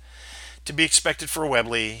gun, to be expected for a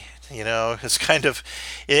Webley. It's kind of,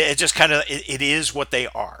 it just kind of, it is what they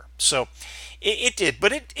are. So it did,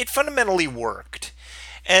 but it fundamentally worked.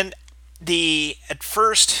 And at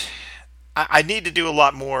first, I need to do a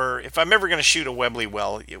lot more if I'm ever going to shoot a Webley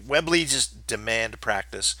well. Webley just demand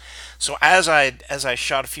practice. So as I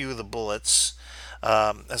shot a few of the bullets,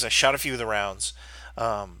 as I shot a few of the rounds,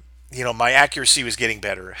 my accuracy was getting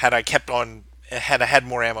better. Had I had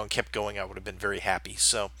more ammo and kept going, I would have been very happy.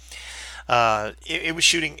 So it was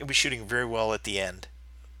shooting very well at the end.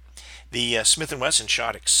 The Smith and Wesson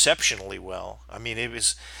shot exceptionally well. I mean,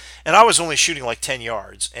 and I was only shooting like 10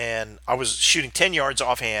 yards, and I was shooting 10 yards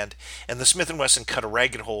offhand, and the Smith and Wesson cut a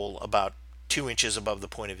ragged hole about 2 inches above the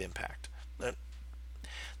point of impact.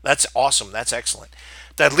 That's awesome. That's excellent.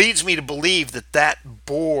 That leads me to believe that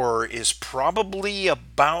bore is probably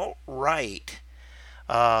about right.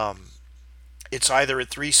 Um, it's either at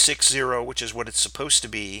 360, which is what it's supposed to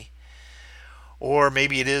be, or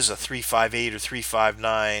maybe it is a 358 or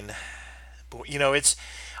 359. It's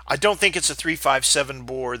I don't think it's a 357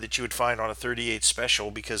 bore that you would find on a 38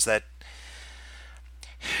 special because that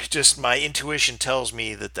just my intuition tells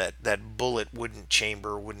me that bullet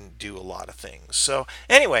wouldn't do a lot of things. So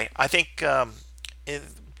anyway, I think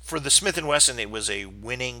for the Smith and Wesson it was a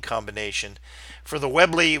winning combination. For the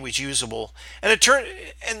Webley it was usable, and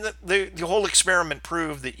the whole experiment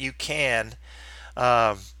proved that you can.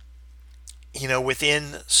 Um,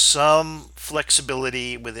 within some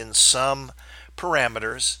flexibility, within some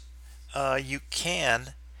parameters, you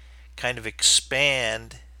can kind of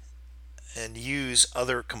expand and use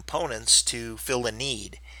other components to fill a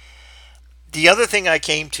need. The other thing I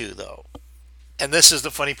came to, though, And this is the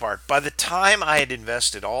funny part. By the time I had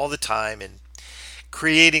invested all the time in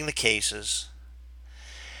creating the cases,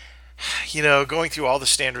 going through all the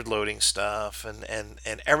standard loading stuff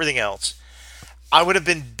and everything else, I would have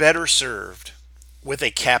been better served with a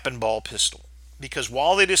cap and ball pistol. Because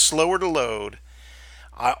while it is slower to load,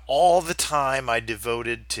 all the time I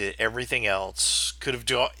devoted to everything else could have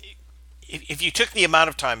done. If you took the amount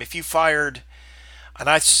of time, if you fired, and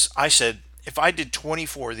I said, if I did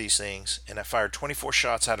 24 of these things and I fired 24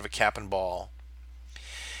 shots out of a cap and ball,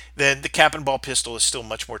 then the cap and ball pistol is still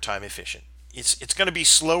much more time efficient. It's going to be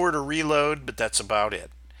slower to reload, but that's about it.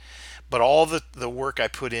 But all the work I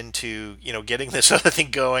put into getting this other thing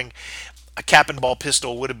going, a cap and ball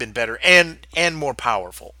pistol would have been better and more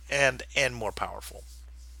powerful and more powerful.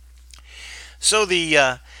 So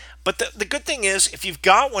the good thing is, if you've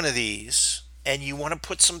got one of these and you want to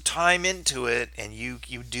put some time into it and you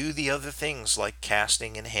do the other things like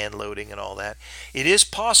casting and hand loading and all that, it is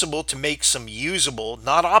possible to make some usable,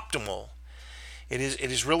 not optimal. It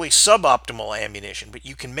is really suboptimal ammunition, but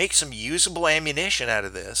you can make some usable ammunition out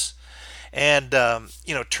of this, and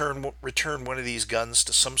return one of these guns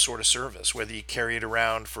to some sort of service, whether you carry it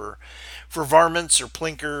around for varmints or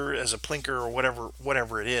plinker as a plinker or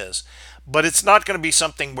whatever it is. But it's not going to be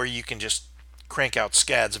something where you can just crank out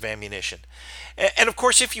scads of ammunition. And of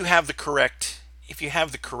course, if you have the correct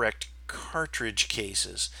cartridge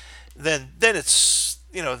cases, then it's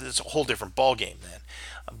a whole different ball game then.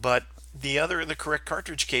 But the correct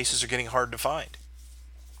cartridge cases are getting hard to find.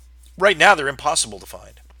 Right now, they're impossible to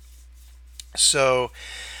find. So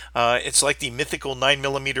it's like the mythical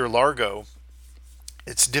 9mm Largo.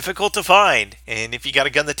 It's difficult to find, and if you got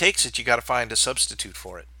a gun that takes it, you got to find a substitute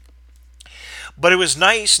for it. But it was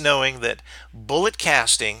nice knowing that bullet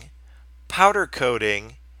casting, powder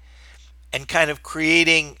coating, and kind of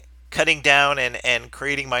cutting down and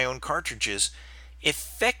creating my own cartridges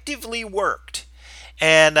effectively worked.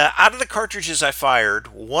 And out of the cartridges I fired,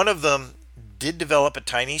 one of them did develop a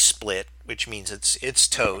tiny split, which means it's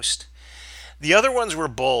toast. The other ones were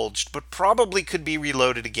bulged, but probably could be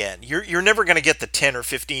reloaded again. You're never going to get the 10 or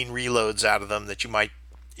 15 reloads out of them that you might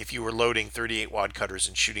if you were loading 38 wad cutters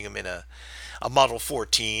and shooting them in a Model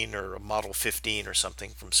 14 or a Model 15 or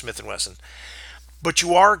something from Smith & Wesson. But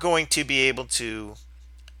you are going to be able to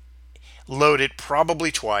load it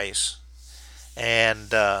probably twice. And,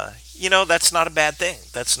 that's not a bad thing.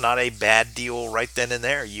 That's not a bad deal right then and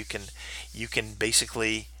there. You can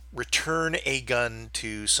basically return a gun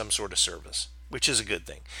to some sort of service, which is a good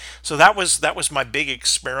thing. So that was my big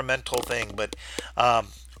experimental thing. But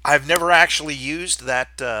I've never actually used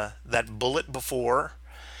that bullet before.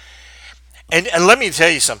 And let me tell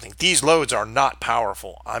you something. These loads are not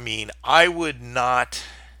powerful. I mean, I would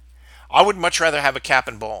much rather have a cap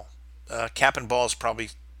and ball. Cap and ball is probably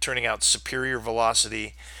turning out superior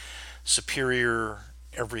velocity, superior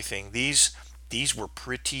everything. These were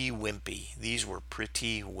pretty wimpy.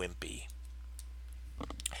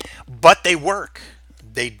 But they work.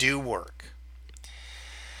 They do work.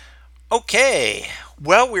 Okay.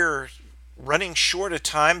 Well, we're running short of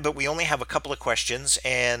time, but we only have a couple of questions,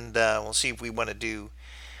 and we'll see if we want to do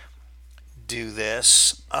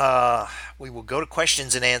this. We will go to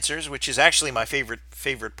questions and answers, which is actually my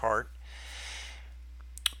favorite part.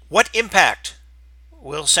 What impact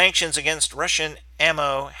will sanctions against Russian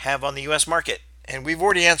ammo have on the U.S. market? And we've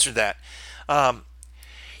already answered that.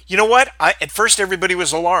 You know what? At first, everybody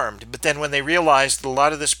was alarmed, but then when they realized that a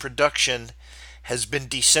lot of this production has been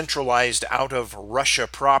decentralized out of Russia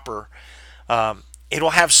proper, it'll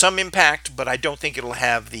have some impact, but I don't think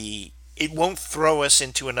it won't throw us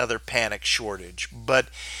into another panic shortage. But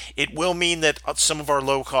it will mean that some of our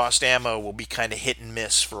low-cost ammo will be kind of hit and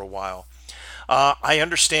miss for a while. I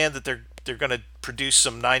understand that they're going to produce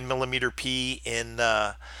some 9mm P in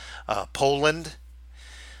Poland.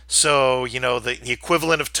 So, the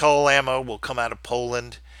equivalent of TUL ammo will come out of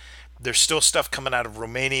Poland. There's still stuff coming out of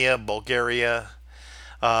Romania, Bulgaria.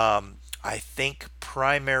 I think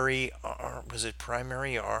was it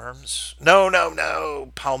Primary Arms?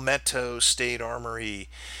 No. Palmetto State Armory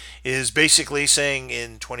is basically saying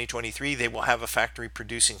in 2023 they will have a factory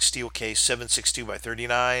producing steel case 7.62 by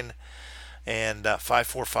 39 and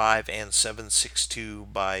 5.45 and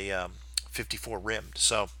 7.62 by 54 rimmed.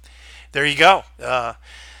 So there you go.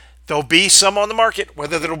 There'll be some on the market.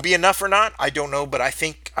 Whether there'll be enough or not, I don't know. But I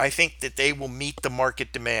think that they will meet the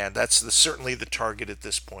market demand. That's certainly the target at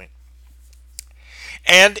this point.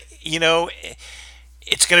 And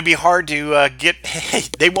it's going to be hard to get.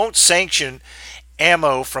 They won't sanction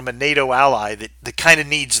ammo from a NATO ally that kind of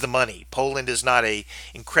needs the money. Poland is not a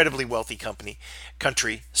incredibly wealthy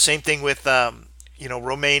country. Same thing with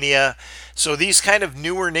Romania. So these kind of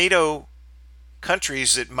newer NATO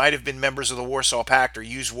countries that might have been members of the Warsaw Pact or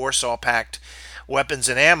use Warsaw Pact weapons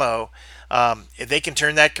and ammo, if they can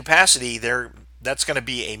turn that capacity, that's going to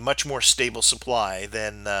be a much more stable supply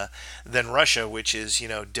than Russia, which is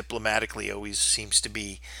diplomatically always seems to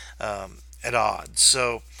be at odds.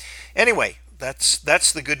 So anyway,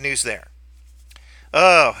 that's the good news there.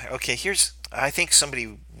 Oh, okay. I think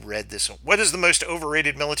somebody read this one. What is the most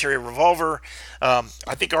overrated military revolver?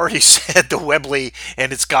 I think I already said the Webley,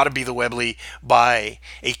 and it's got to be the Webley by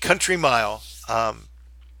a country mile. I'm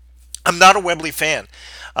not a Webley fan.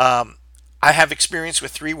 I have experience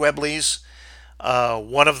with three Webleys.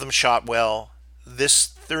 One of them shot well. This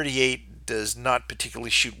 38 does not particularly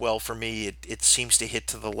shoot well for me. It seems to hit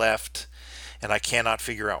to the left, and I cannot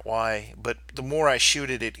figure out why. But the more I shoot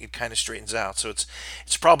it, it kind of straightens out. So it's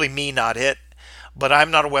probably me, not it. But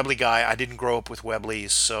I'm not a Webley guy. I didn't grow up with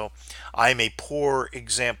Webleys, so I'm a poor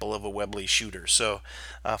example of a Webley shooter. So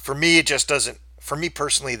for me, it just doesn't. For me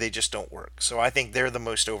personally, they just don't work. So I think they're the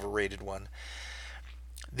most overrated one.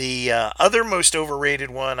 The other most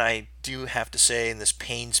overrated one, I do have to say, and this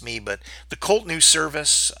pains me, but the Colt New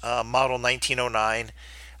Service Model 1909,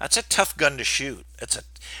 that's a tough gun to shoot.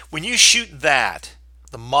 When you shoot that,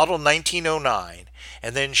 the Model 1909,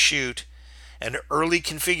 and then shoot an early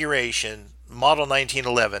configuration Model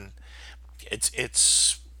 1911,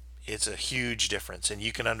 it's a huge difference, and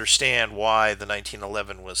you can understand why the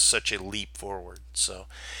 1911 was such a leap forward. So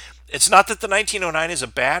it's not that the 1909 is a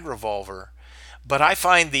bad revolver, but I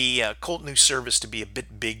find the Colt New Service to be a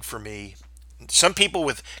bit big for me. Some people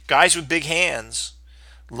with guys with big hands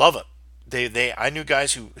love it. I knew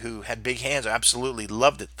guys who had big hands, absolutely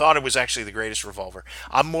loved it. Thought it was actually the greatest revolver.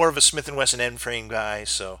 I'm more of a Smith and Wesson end frame guy,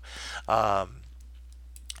 so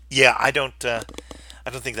yeah, I don't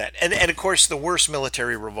think that. And of course, the worst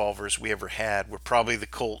military revolvers we ever had were probably the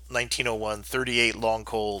Colt 1901 38 Long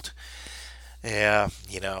Colt. Yeah,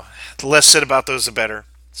 the less said about those, the better.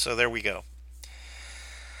 So there we go.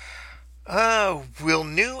 Will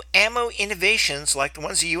new ammo innovations like the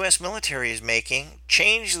ones the U.S. military is making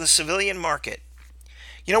change the civilian market?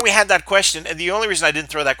 We had that question, and the only reason I didn't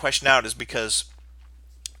throw that question out is because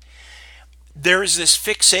there is this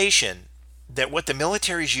fixation that what the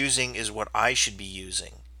military is using is what I should be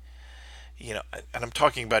using. And I'm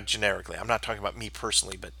talking about generically. I'm not talking about me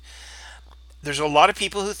personally, but there's a lot of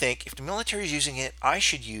people who think if the military is using it, I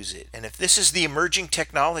should use it. And if this is the emerging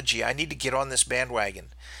technology, I need to get on this bandwagon.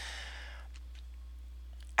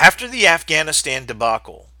 After the Afghanistan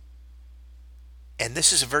debacle, and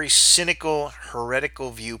this is a very cynical, heretical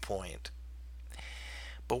viewpoint,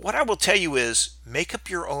 but what I will tell you is make up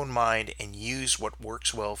your own mind and use what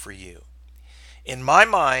works well for you. In my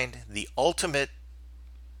mind, the ultimate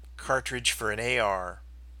cartridge for an AR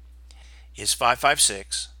is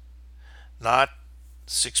 5.56, not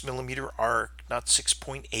 6mm arc, not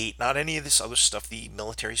 6.8, not any of this other stuff the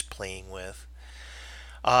military's playing with.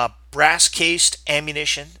 Brass cased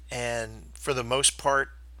ammunition, and for the most part,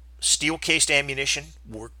 steel cased ammunition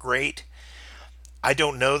work great. I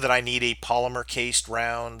don't know that I need a polymer cased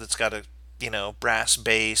round that's got a brass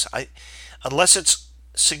base. Unless it's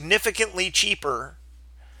significantly cheaper,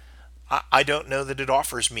 I don't know that it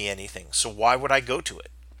offers me anything. So why would I go to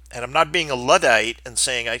it? And I'm not being a Luddite and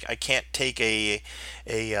saying I can't take a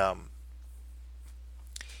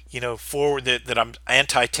forward that I'm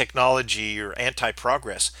anti-technology or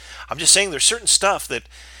anti-progress. I'm just saying there's certain stuff that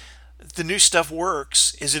if the new stuff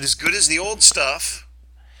works, is it as good as the old stuff?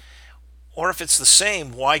 Or if it's the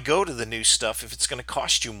same, why go to the new stuff if it's going to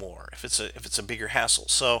cost you more? If it's a bigger hassle.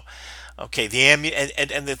 So, okay, the ammo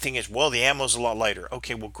and the thing is, well, the ammo's a lot lighter.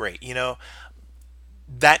 Okay, well, great.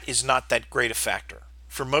 That is not that great a factor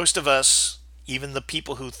for most of us. Even the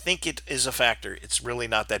people who think it is a factor, it's really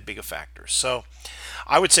not that big a factor. So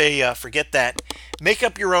I would say forget that. Make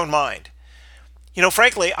up your own mind.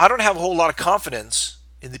 Frankly, I don't have a whole lot of confidence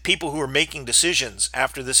in the people who are making decisions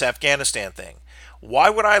after this Afghanistan thing.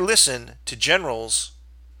 Why would I listen to generals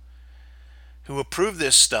who approve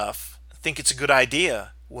this stuff, think it's a good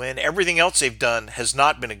idea, when everything else they've done has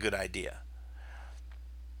not been a good idea?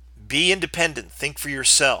 Be independent. Think for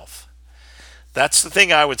yourself. That's the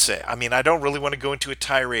thing I would say. I mean, I don't really want to go into a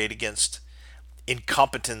tirade against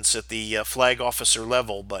incompetence at the flag officer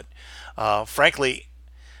level, but frankly,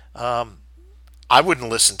 I wouldn't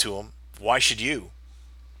listen to them. Why should you?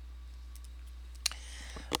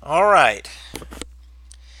 All right.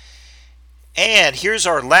 And here's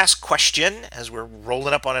our last question as we're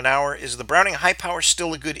rolling up on an hour. Is the Browning High Power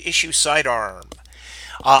still a good issue sidearm?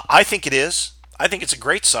 I think it is. I think it's a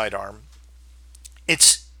great sidearm.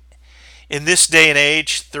 It's In this day and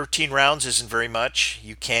age, 13 rounds isn't very much.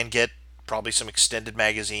 You can get probably some extended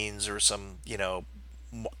magazines or some,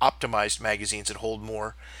 optimized magazines that hold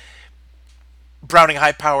more. Browning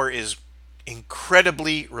High Power is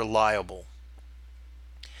incredibly reliable.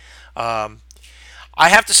 I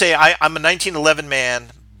have to say, I'm a 1911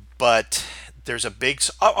 man, but there's a big.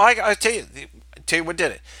 Oh, I tell you what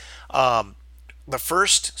did it. Um, the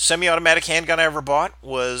first semi-automatic handgun I ever bought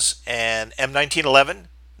was an M1911.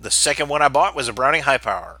 The second one I bought was a Browning High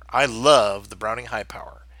Power. I love the Browning High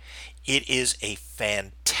Power. It is a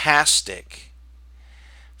fantastic,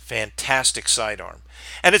 fantastic sidearm,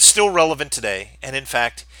 and it's still relevant today. And in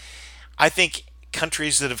fact, I think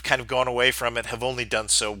countries that have kind of gone away from it have only done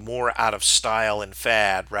so more out of style and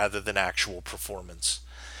fad rather than actual performance.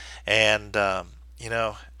 And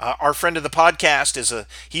our friend of the podcast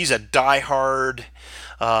he's a diehard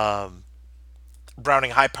um,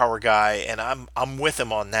 Browning high power guy, and I'm with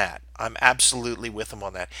him on that. I'm absolutely with him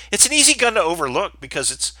on that. It's an easy gun to overlook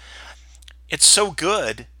because it's so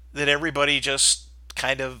good that everybody just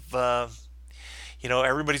kind of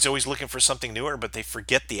everybody's always looking for something newer, but they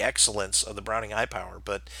forget the excellence of the Browning High Power.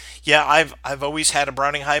 But yeah, I've always had a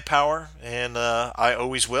Browning High Power, and I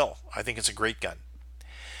always will. I think it's a great gun.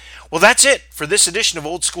 Well, that's it for this edition of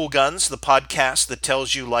Old School Guns, the podcast that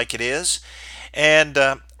tells you like it is. And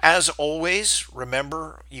as always,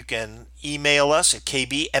 remember you can email us at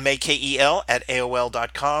kbmakel at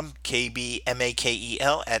aol.com,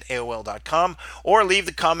 kbmakel at aol.com, or leave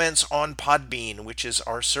the comments on Podbean, which is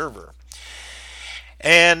our server.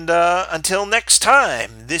 And until next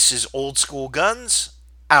time, this is Old School Guns,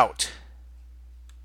 out.